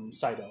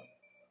Saito.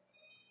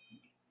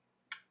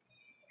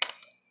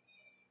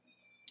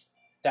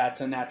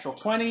 That's a natural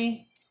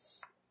 20.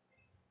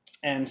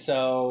 And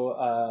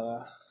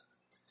so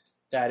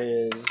that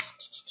is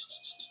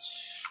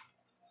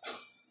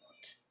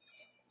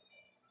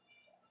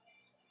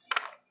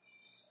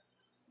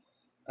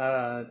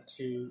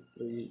 2,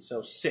 3,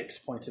 so 6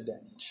 points of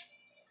damage.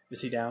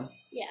 Is he down?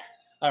 Yeah.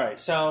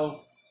 Alright,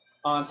 so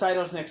on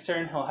Saito's next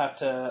turn, he'll have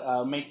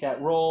to make that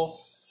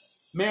roll.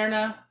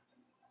 Marina,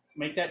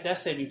 make that death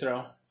saving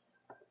throw.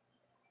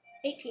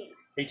 18.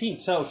 18.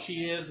 So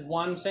she is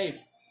 1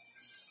 save.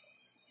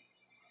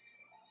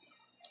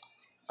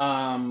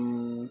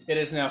 It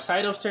is now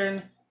Saito's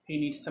turn. He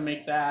needs to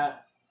make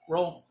that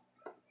roll.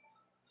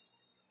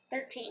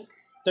 13.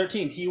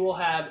 13. He will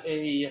have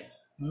a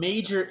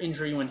major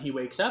injury when he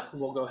wakes up.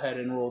 We'll go ahead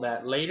and roll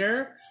that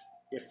later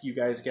if you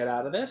guys get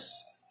out of this.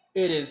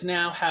 It is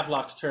now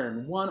Havelock's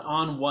turn.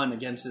 1-on-1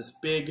 against this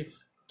big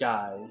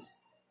guy.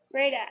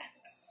 Great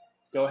axe.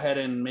 Go ahead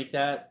and make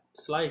that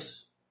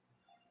slice.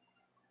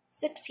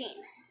 16.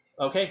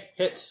 Okay,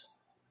 hits.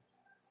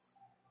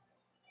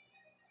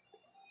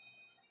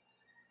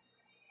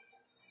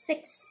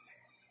 6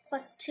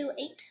 plus 2,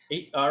 8.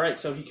 8. All right,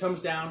 so he comes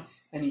down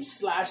and he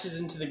slashes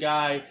into the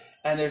guy,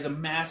 and there's a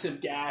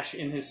massive gash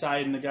in his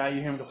side, and the guy,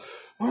 you hear him go,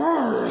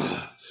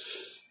 "Argh!"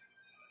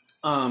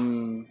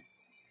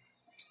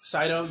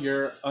 Saito,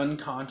 you're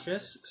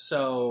unconscious,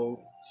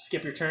 so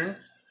skip your turn.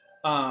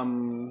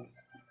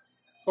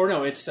 Or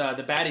no, it's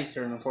the baddie's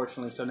turn,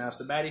 unfortunately, so now it's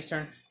the baddie's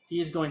turn.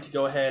 He is going to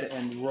go ahead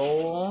and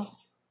roll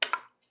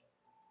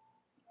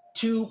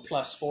 2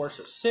 plus 4,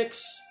 so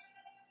 6.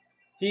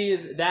 He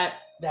is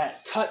that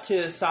cut to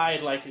his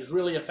side is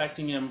really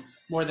affecting him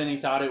more than he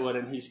thought it would,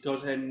 and he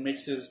goes ahead and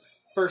makes his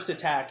first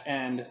attack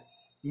and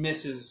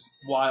misses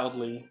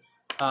wildly.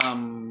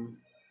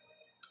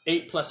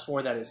 8 plus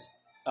 4, that is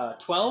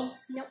 12?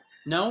 Nope.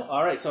 No?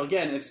 Alright, so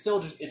again, it's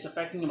still it's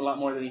affecting him a lot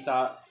more than he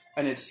thought,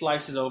 and it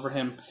slices over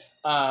him.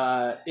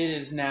 It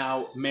is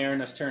now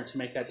Marina's turn to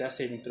make that death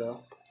saving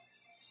throw.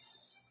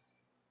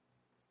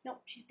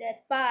 Nope, she's dead.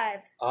 5.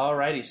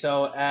 Alrighty,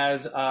 so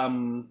as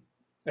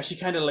she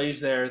kind of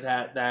lays there,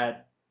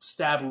 that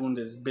stab wound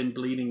has been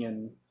bleeding,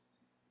 and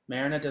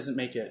Marina doesn't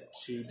make it.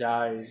 She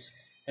dies.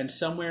 And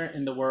somewhere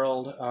in the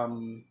world,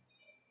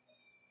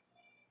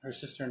 her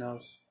sister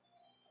knows.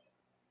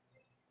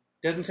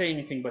 Doesn't say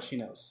anything, but she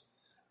knows.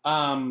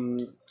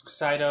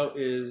 Saito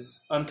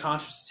is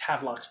unconscious. It's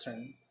Havelock's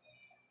turn.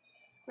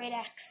 Great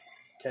axe.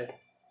 Okay.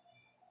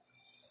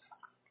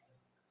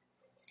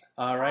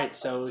 All right,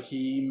 so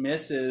he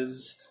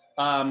misses.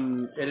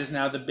 It is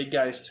now the big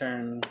guy's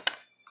turn.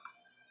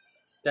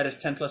 That is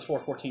 10 plus 4,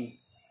 14.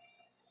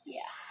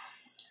 Yeah.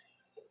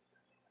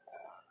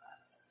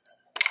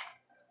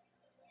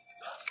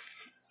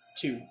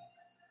 Two.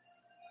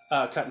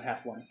 Cut in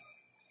half, 1.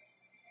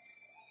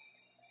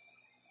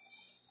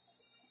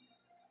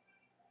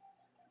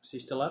 Is he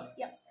still up?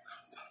 Yep.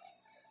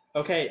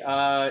 Okay,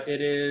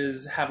 it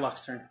is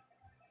Havelock's turn.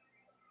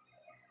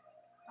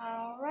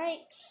 All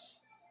right.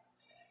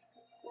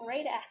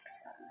 Great axe.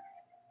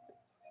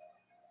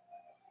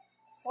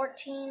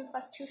 14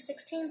 plus 2,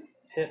 16.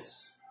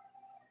 Hits.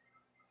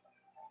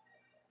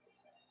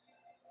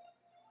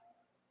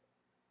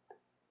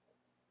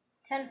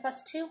 10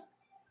 plus 2.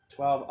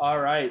 12. All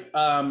right.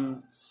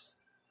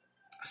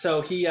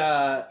 So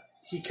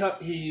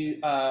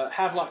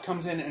Havelock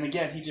comes in, and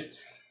again he just,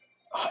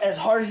 as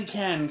hard as he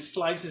can,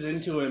 slices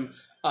into him.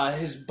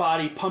 His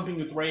body pumping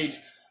with rage.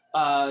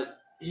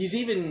 He's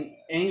even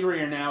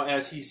angrier now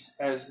as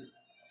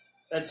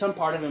at some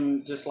part of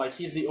him just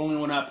he's the only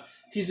one up.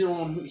 He's the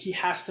only one who he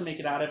has to make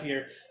it out of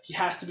here. He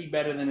has to be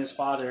better than his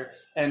father,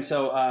 and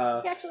so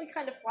he actually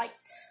kind of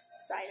liked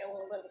Saito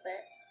a little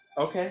bit.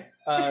 Okay.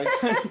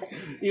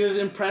 He was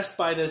impressed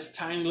by this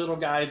tiny little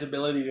guy's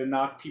ability to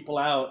knock people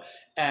out,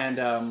 and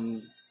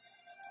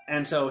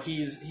so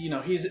he's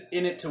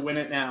in it to win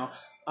it now.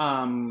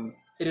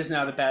 It is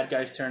now the bad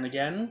guy's turn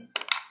again.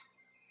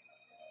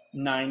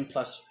 9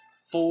 plus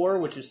 4,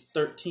 which is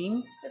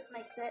 13. Just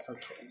makes it.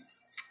 Okay.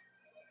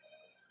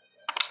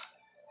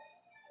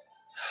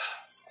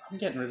 I'm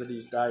getting rid of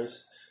these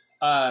dice.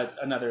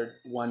 Another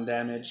 1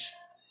 damage.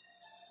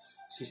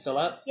 Is he still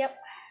up? Yep.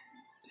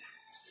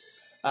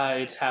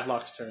 It's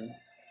Havelock's turn.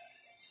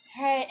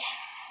 Alright.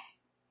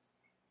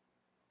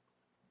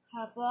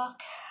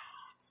 Havelock.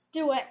 Let's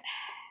do it.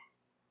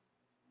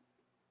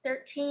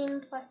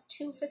 13 plus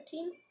 2,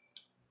 15.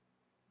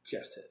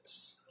 Just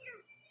hits.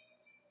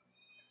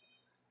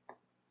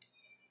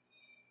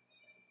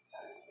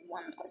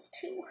 1 plus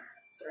 2,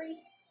 3.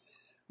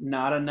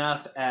 Not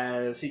enough,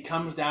 as he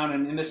comes down,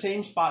 and in the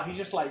same spot, he's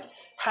just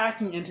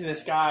hacking into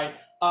this guy.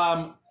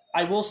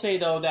 I will say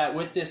though that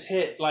with this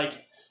hit,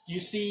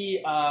 you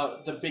see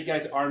the big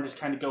guy's arm just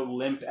kind of go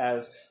limp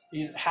as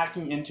he's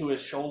hacking into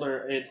his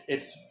shoulder.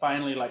 It's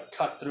finally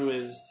cut through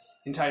his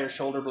entire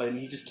shoulder blade, and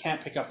he just can't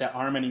pick up that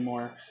arm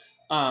anymore.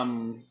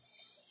 And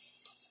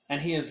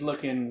he's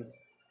looking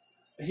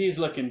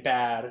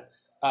bad.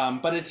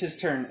 But it's his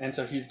turn, and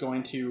so he's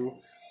going to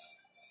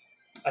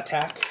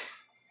attack.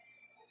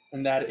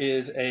 And that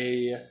is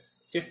a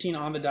 15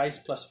 on the dice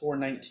plus 4,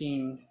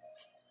 19.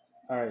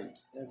 Alright,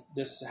 if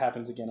this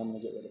happens again, I'm going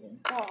to get rid of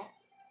him. Oh,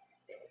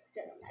 it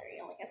doesn't matter.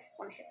 He only has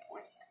 1 hit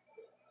point.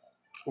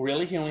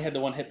 Really? He only had the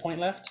 1 hit point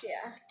left?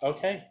 Yeah.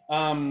 Okay.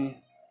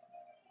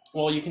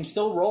 Well, you can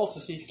still roll to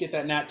see if you get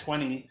that nat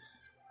 20,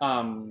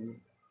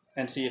 and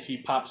see if he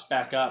pops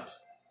back up.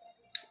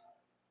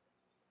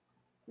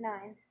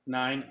 9.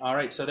 9.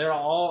 Alright, so they're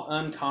all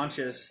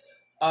unconscious.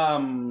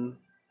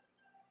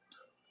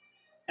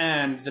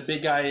 And the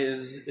big guy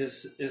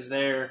is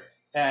there,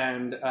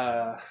 and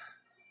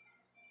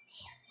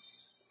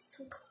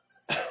So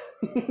close.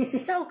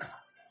 So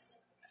close.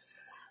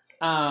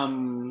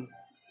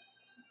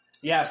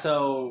 Yeah,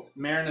 so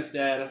Marin is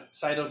dead.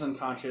 Saito's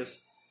unconscious.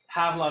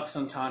 Havelock's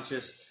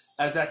unconscious.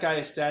 As that guy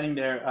is standing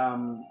there,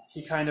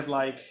 he kind of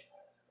like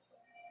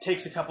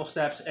takes a couple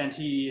steps and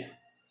he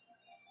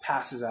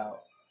passes out.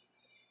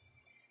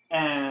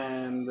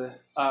 And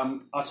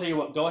I'll tell you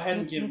what, go ahead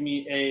and give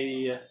me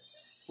a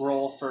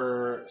roll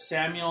for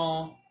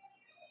Samuel,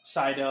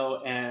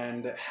 Saito,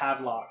 and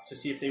Havelock to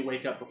see if they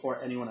wake up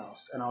before anyone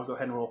else. And I'll go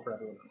ahead and roll for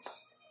everyone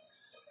else.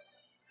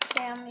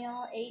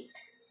 Samuel, 8.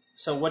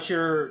 So what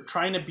you're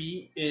trying to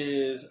beat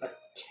is a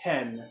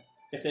 10.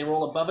 If they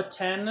roll above a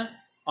 10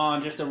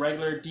 on just a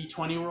regular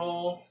D20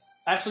 roll,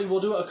 actually we'll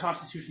do a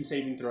Constitution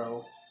saving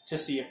throw to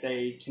see if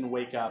they can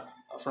wake up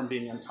from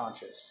being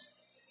unconscious.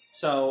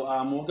 So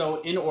we'll go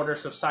in order.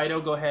 So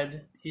Saito, go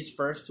ahead. He's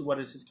first. What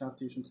is his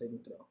Constitution saving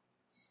throw?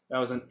 That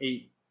was an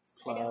 8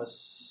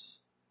 plus...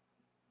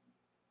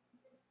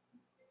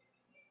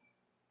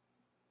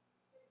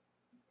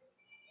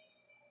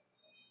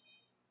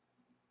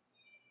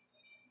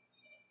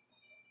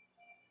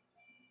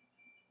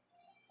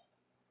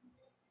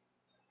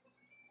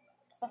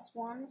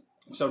 +1.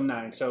 So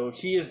 9. So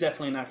he is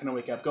definitely not going to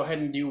wake up. Go ahead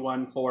and do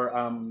one for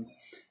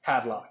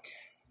Havelock.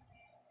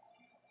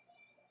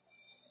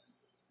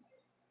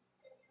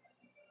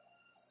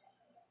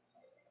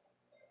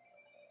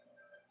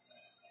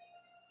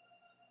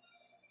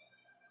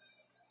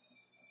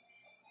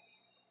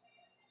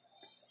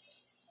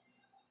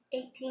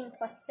 +18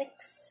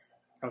 6.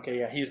 Okay,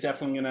 yeah, he's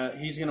definitely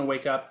gonna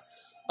wake up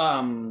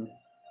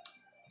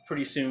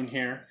pretty soon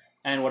here.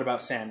 And what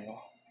about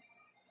Samuel?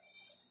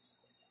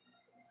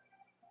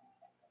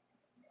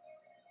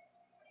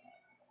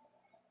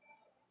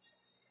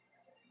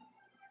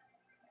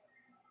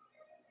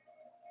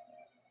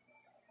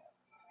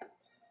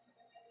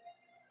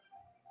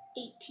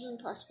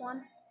 +18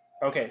 1.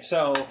 Okay,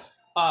 so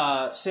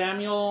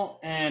Samuel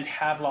and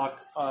Havelock,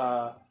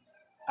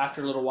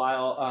 after a little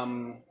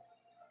while,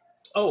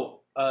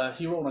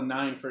 he rolled a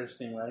 9 for his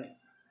thing, right?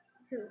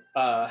 Who?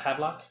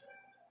 Havelock.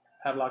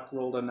 Havelock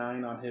rolled a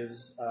 9 on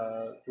his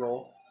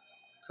roll,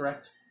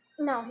 correct?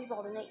 No, he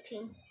rolled an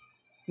 18.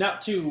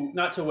 Not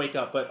to wake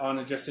up, but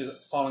on just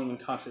his falling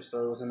unconscious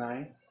throw was a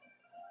 9.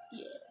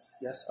 Yes.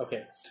 Yes.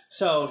 Okay.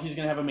 So he's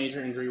gonna have a major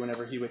injury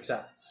whenever he wakes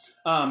up.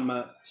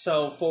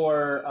 So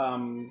for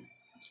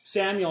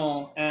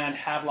Samuel and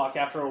Havelock,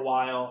 after a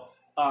while,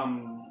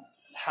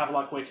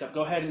 Havelock wakes up.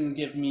 Go ahead and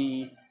give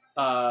me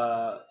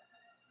a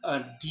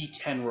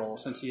D10 roll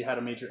since he had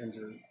a major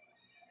injury.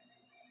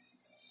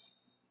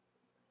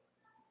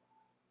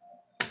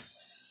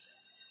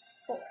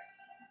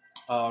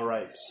 All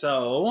right.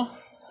 So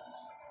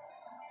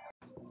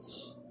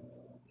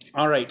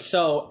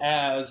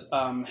as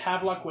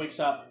Havelock wakes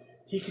up,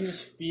 he can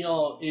just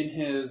feel in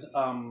his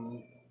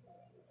arm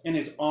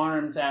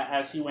that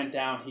as he went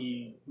down,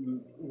 he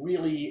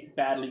really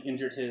badly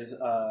injured his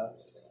arm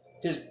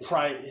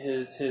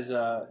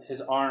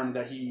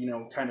that he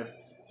kind of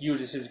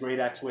uses his great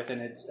axe with,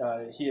 and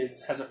he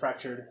has a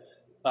fractured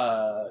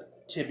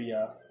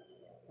tibia.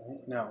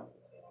 No.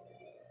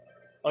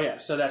 Oh yeah,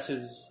 so that's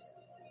his.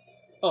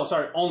 Oh,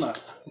 sorry, ulna.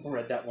 I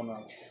read that one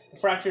wrong.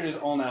 Fractured his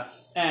ulna,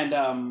 and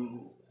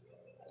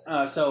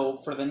so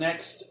for the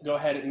next, go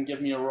ahead and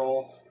give me a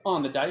roll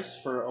on the dice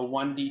for a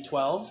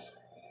 1d12.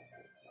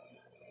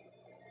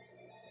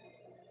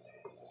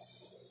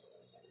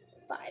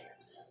 5.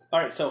 All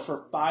right, so for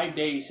 5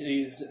 days,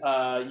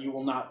 you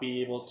will not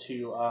be able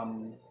to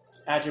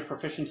add your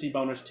proficiency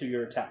bonus to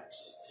your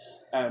attacks,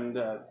 and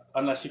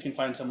unless you can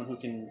find someone who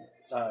can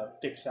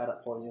fix that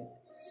up for you.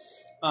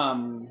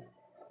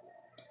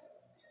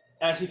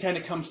 As he kind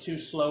of comes to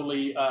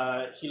slowly,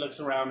 he looks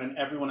around and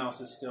everyone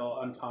else is still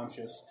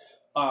unconscious.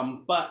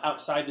 But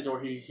outside the door,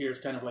 he hears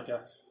kind of like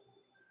a,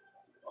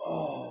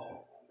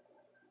 oh,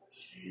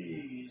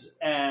 jeez.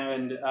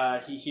 And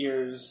he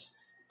hears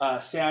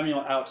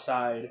Samuel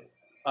outside.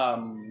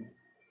 And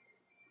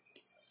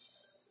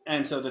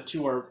so the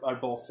two are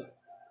both,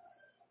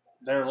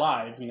 they're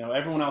alive.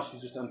 Everyone else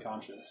is just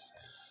unconscious.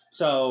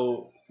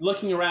 So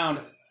looking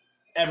around,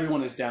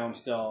 everyone is down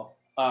still.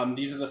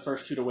 These are the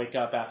first two to wake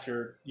up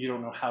after you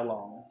don't know how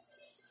long.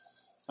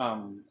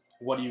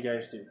 What do you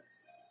guys do?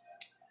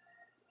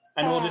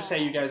 And we'll just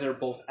say you guys are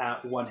both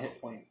at 1 hit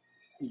point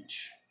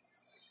each.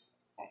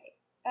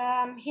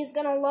 Alright. He's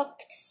gonna look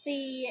to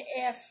see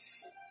if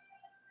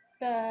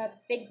the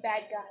big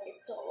bad guy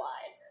is still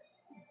alive.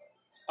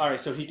 Alright,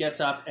 so he gets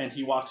up and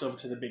he walks over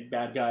to the big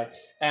bad guy,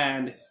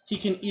 and he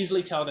can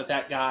easily tell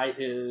that guy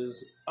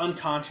is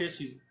unconscious.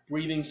 He's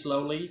breathing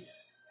slowly.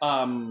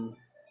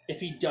 If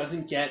he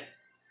doesn't get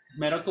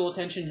medical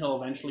attention, he'll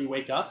eventually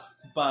wake up,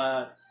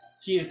 but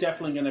he is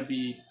definitely going to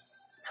be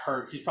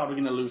hurt. He's probably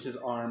going to lose his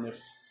arm if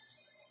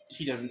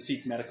he doesn't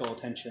seek medical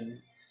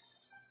attention.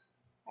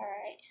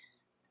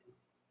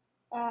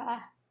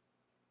 Alright.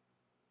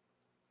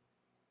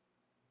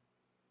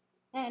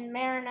 And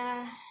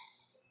Marina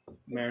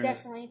is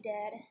definitely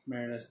dead.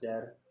 Marina's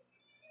dead.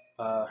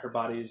 Her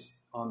body's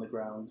on the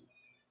ground,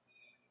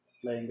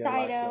 laying there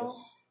Saito.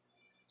 lifeless.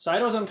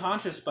 Saito's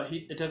unconscious, but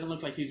it doesn't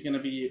look like he's going to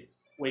be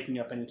waking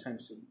up anytime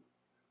soon.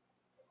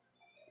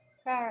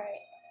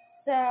 Alright,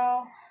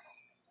 so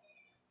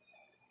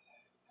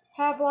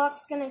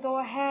Havelock's gonna go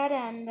ahead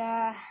and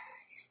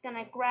he's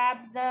gonna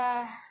grab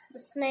the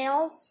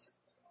snails,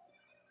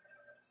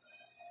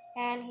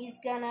 and he's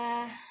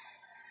gonna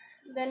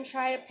then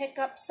try to pick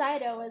up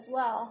Saito as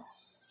well.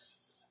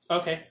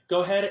 Okay,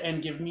 go ahead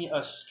and give me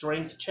a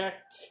strength check,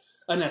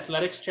 an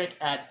athletics check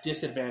at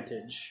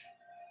disadvantage.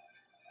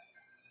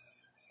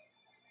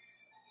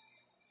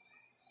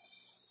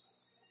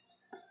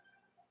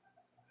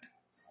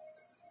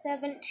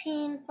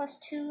 17 plus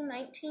 2,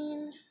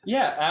 19.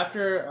 Yeah,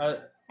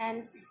 after...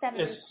 and 7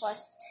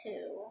 plus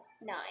 2,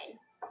 9.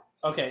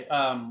 Okay,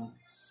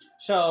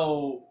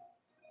 so...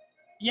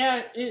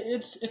 Yeah,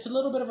 it's a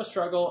little bit of a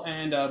struggle,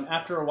 and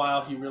after a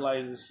while he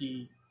realizes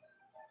he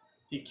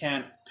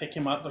can't pick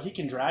him up, but he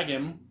can drag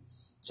him.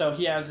 So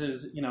he has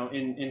his, in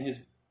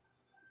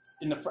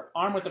the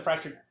arm with the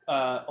fractured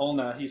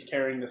ulna, he's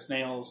carrying the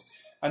snails,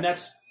 and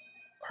that's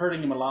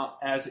hurting him a lot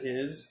as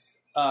is.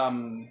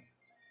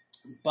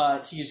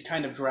 But he's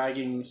kind of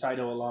dragging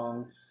Saito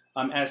along.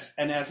 As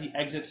he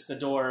exits the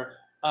door,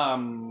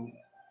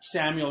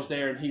 Samuel's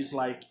there, and he's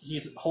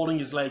holding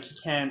his leg. He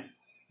can't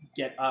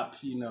get up.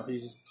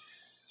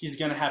 He's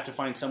gonna have to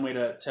find some way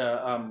to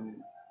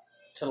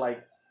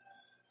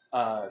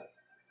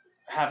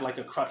have like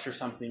a crutch or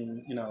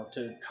something,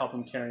 to help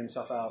him carry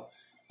himself out.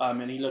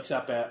 And he looks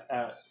up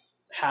at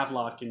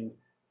Havelock and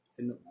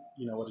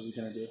what is he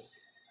gonna do?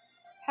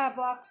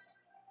 Havelock's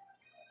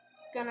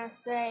gonna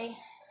say,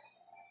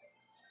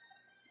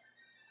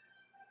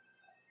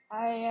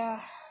 I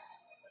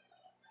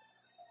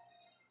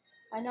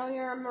know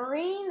you're a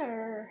Marine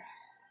or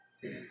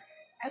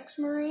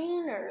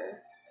ex-Marine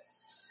or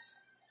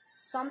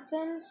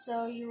something,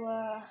 so you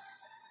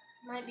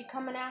might be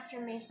coming after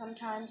me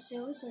sometime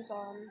soon, since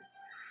I'm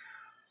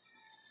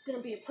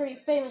gonna be a pretty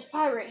famous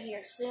pirate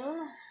here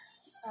soon.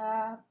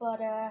 But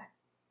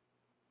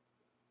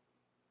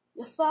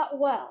you fought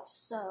well,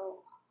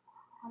 so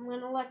I'm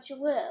gonna let you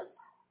live.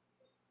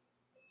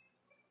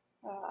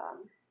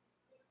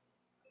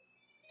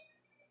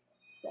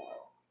 So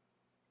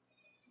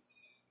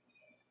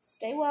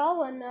stay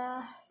well, and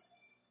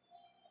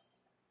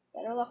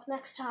better luck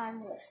next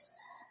time with,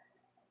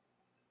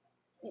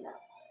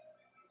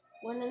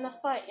 winning the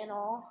fight and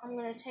all. I'm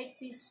gonna take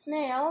these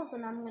snails,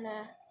 and I'm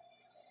gonna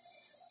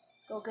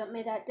go get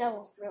me that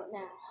devil fruit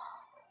now.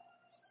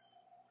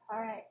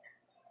 Alright.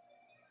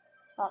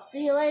 I'll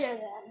see you later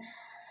then.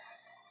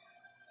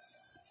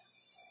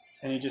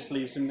 And he just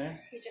leaves him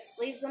there? He just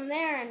leaves him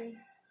there and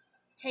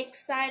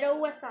takes Saito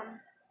with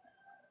him.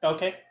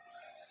 Okay.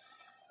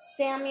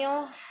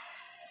 Samuel,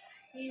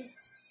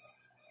 he's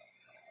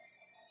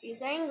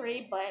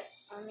angry, but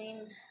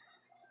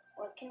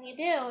what can you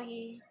do?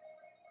 He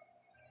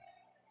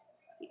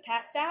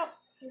passed out.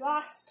 He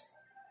lost.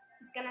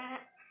 He's gonna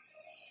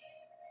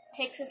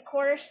takes his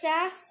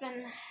quarterstaff,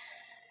 and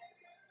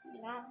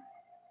it's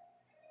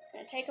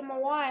gonna take him a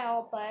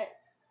while, but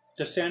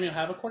does Samuel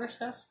have a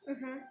quarterstaff?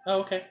 Mm-hmm.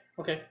 Oh, okay.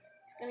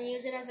 He's gonna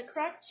use it as a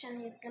crutch,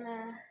 and he's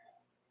gonna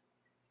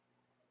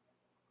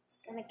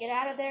get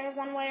out of there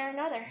one way or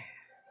another.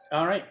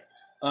 All right.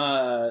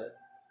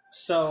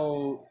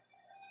 So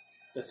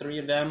the three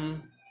of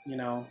them,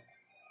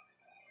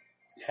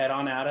 head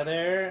on out of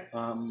there.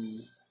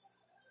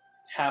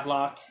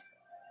 Havelock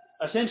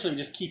essentially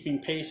just keeping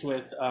pace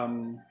with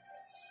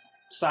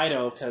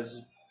Saito,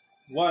 because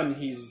one,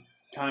 he's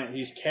dragging.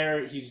 He's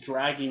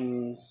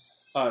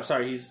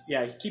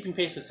keeping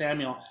pace with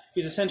Samuel.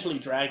 He's essentially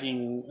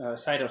dragging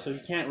Saito, so he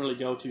can't really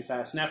go too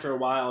fast. And after a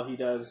while, he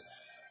does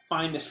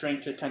find the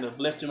strength to kind of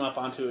lift him up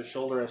onto his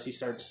shoulder as he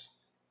starts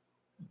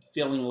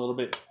feeling a little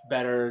bit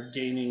better,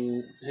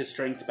 gaining his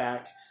strength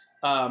back.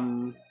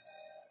 And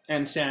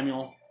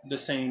Samuel, the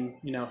same.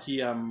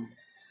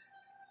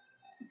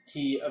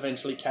 He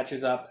eventually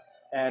catches up,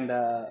 and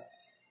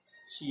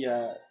he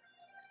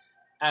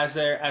as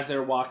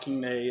they're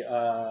walking, they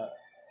are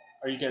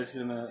you guys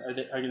are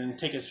you gonna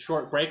take a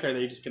short break, or are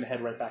they just gonna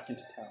head right back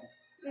into town?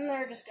 And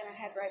they're just gonna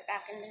head right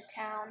back into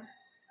town.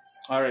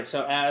 All right.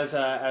 So as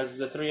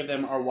the three of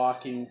them are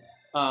walking,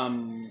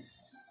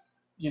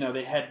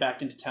 they head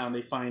back into town.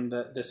 They find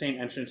the same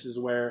entrances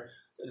where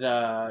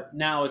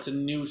now it's a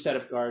new set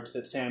of guards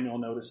that Samuel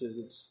notices.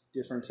 It's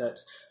different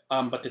sets,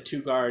 but the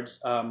two guards,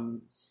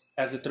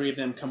 as the three of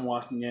them come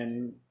walking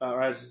in,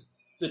 or as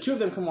the two of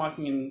them come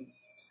walking in,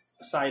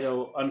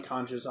 Saito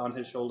unconscious on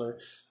his shoulder,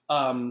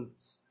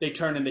 they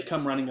turn and they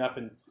come running up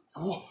and,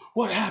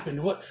 what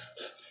happened?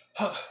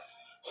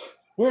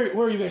 Where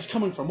are you guys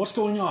coming from? What's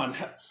going on?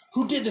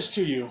 Who did this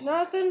to you?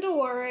 Nothing to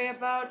worry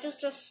about,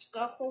 just a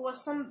scuffle with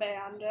some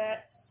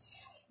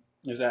bandits.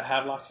 Is that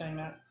Havelock saying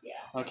that?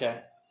 Yeah.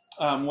 Okay.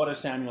 What does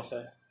Samuel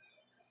say?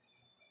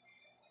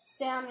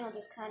 Samuel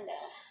just kind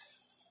of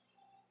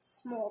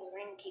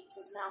smoldering, keeps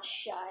his mouth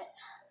shut.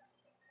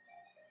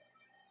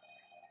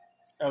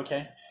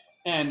 Okay.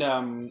 And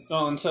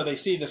and so they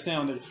see the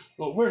snail, and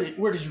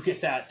where did you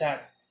get that?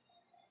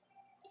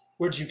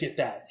 Where did you get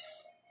that?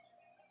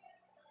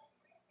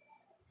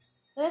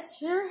 This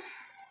here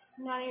is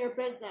none of your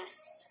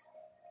business.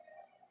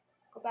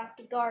 Go back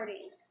to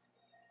guarding.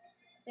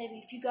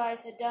 Maybe if you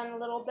guys had done a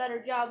little better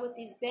job with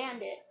these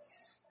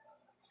bandits.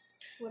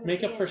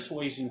 Make a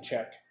persuasion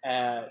check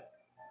at...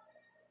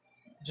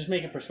 Just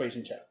make a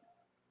persuasion check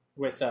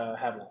with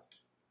Havelock.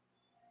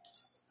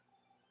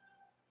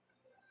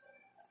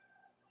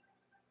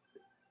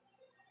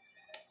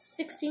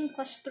 16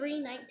 plus 3,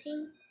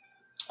 19.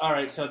 All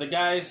right, so the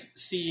guys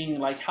seeing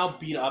like how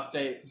beat up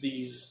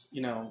these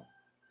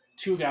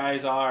two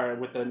guys are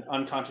with an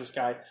unconscious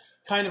guy,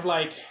 kind of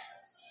like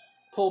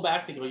pull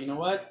back. They go, you know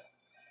what?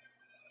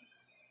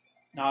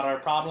 Not our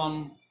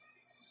problem.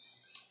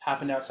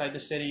 Happened outside the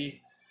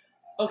city.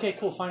 Okay,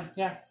 cool, fine,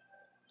 yeah.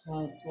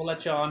 We'll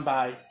let you on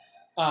by.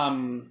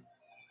 And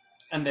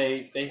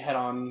they head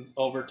on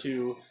over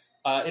to.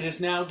 It is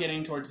now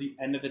getting towards the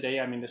end of the day.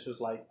 I mean, this was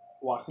like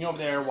walking over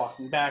there,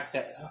 walking back.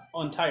 That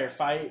entire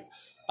fight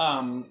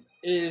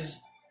is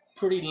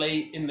pretty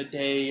late in the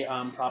day.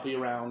 Probably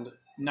around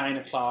 9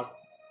 o'clock.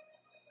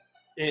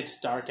 It's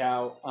dark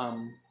out.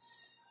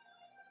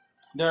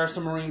 There are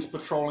some Marines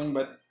patrolling,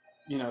 but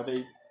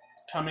they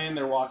come in.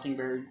 They're walking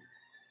very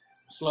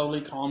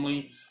slowly,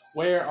 calmly.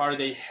 Where are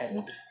they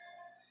headed?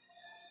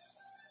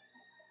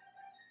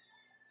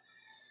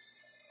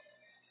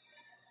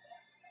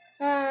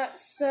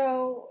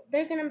 So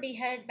they're gonna be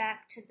headed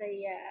back to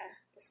the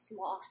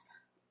sloth.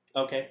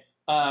 Okay.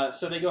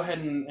 So they go ahead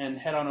and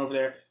head on over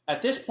there.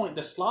 At this point,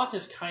 the sloth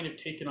has kind of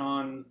taken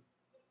on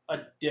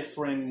a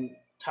different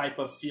type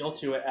of feel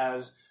to it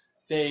as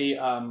they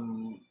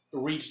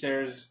reach.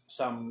 There's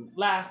some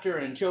laughter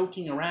and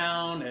joking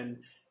around,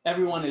 and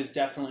everyone is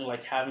definitely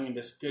like having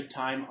this good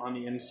time on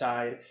the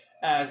inside.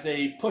 As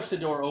they push the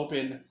door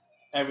open,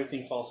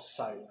 everything falls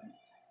silent,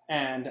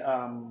 and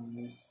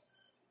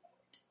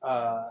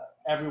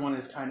everyone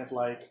is kind of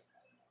like,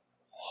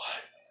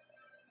 what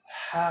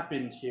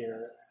happened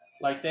here?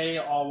 Like, they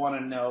all want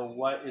to know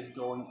what is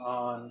going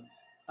on.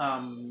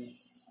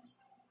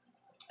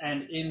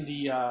 And in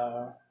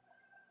the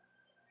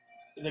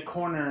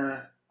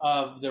corner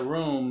of the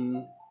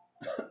room,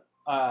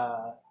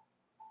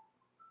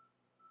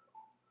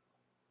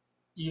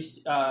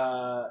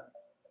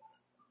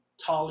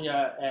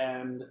 Talia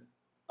and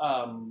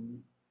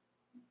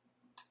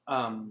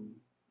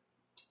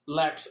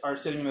Lex are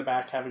sitting in the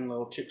back having a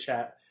little chit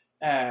chat,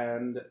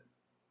 and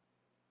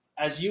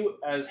as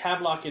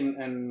Havelock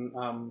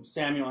and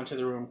Samuel enter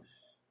the room,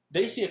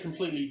 they see a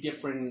completely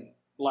different,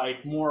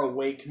 like more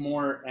awake,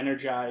 more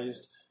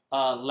energized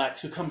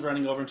Lex, who comes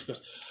running over and she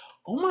goes,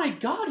 "Oh my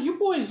God, you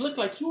boys look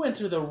like you went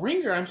through the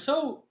ringer. I'm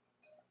so..."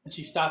 And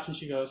she stops and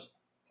she goes,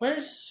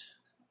 "Where's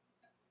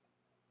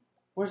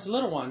the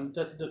little one?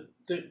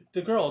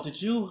 The girl?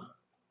 Did you...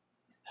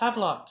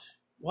 Havelock?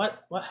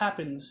 What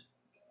happened?"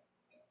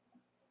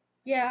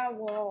 Yeah,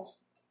 well,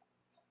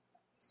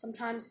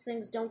 sometimes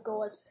things don't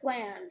go as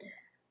planned.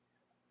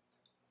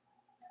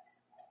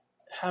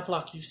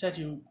 Havelock, you said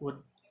you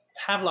would...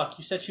 Havelock,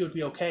 you said she would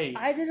be okay.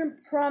 I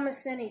didn't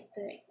promise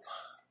anything.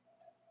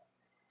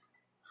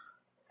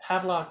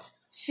 Havelock...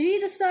 She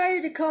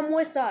decided to come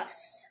with us.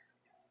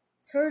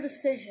 It's her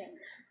decision.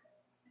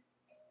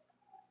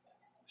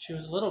 She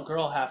was a little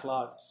girl,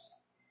 Havelock.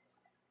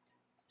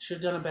 Should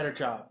have done a better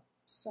job.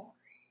 Sorry.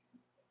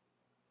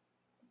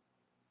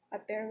 I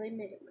barely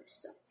made it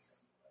myself.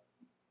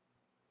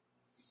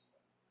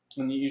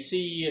 And you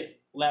see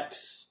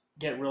Lex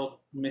get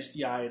real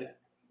misty-eyed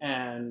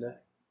and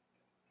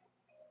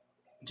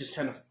just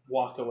kind of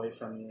walk away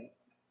from you.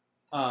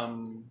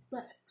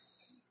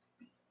 Lex.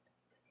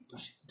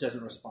 She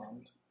doesn't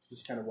respond. She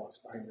just kind of walks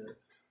behind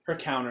her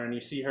counter, and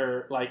you see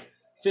her like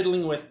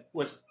fiddling with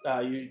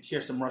you hear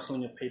some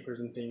rustling of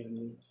papers and things, and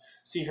you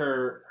see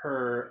her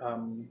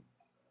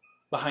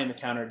behind the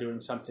counter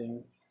doing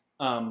something.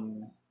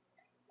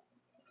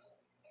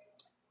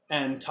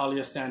 And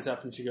Talia stands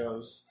up and she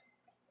goes,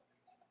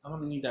 "I'm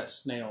going to need that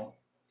snail."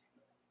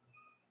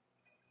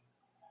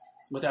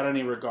 Without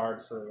any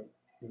regard for,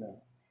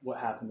 what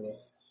happened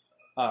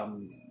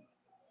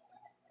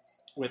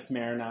with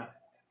Marina.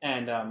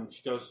 And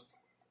she goes,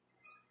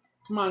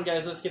 "Come on,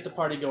 guys, let's get the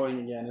party going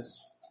again.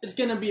 It's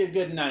going to be a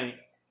good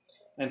night."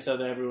 And so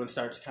then everyone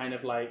starts kind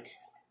of like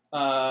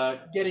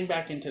getting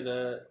back into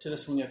the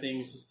swing of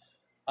things.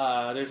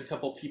 There's a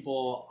couple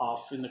people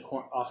off in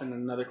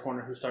another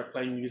corner who start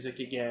playing music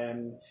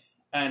again,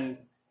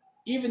 and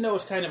even though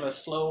it's kind of a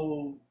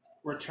slow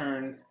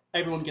return,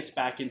 everyone gets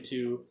back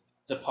into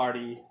the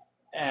party.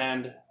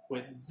 And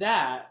with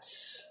that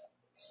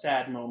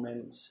sad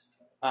moment,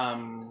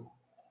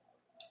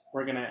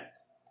 we're gonna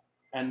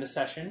end the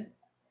session,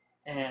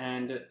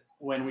 and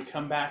when we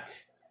come back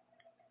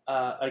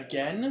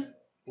again,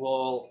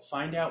 we'll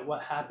find out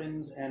what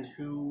happens and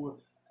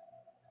who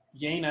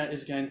Yena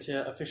is going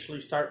to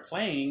officially start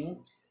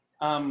playing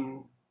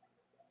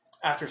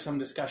after some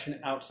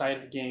discussion outside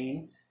of the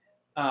game.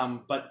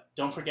 But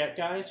don't forget,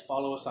 guys,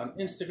 follow us on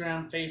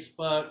Instagram,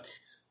 Facebook,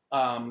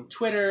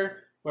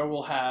 Twitter, where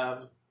we'll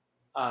have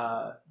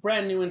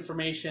brand new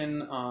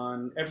information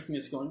on everything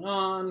that's going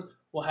on.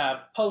 We'll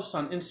have posts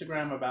on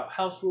Instagram about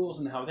house rules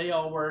and how they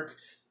all work,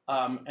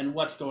 and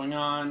what's going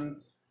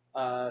on.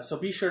 So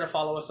be sure to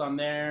follow us on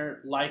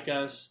there, like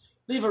us,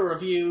 leave a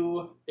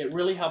review. It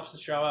really helps the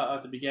show out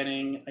at the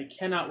beginning. I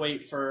cannot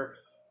wait for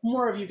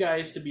more of you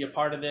guys to be a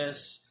part of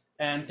this,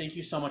 and thank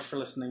you so much for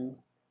listening.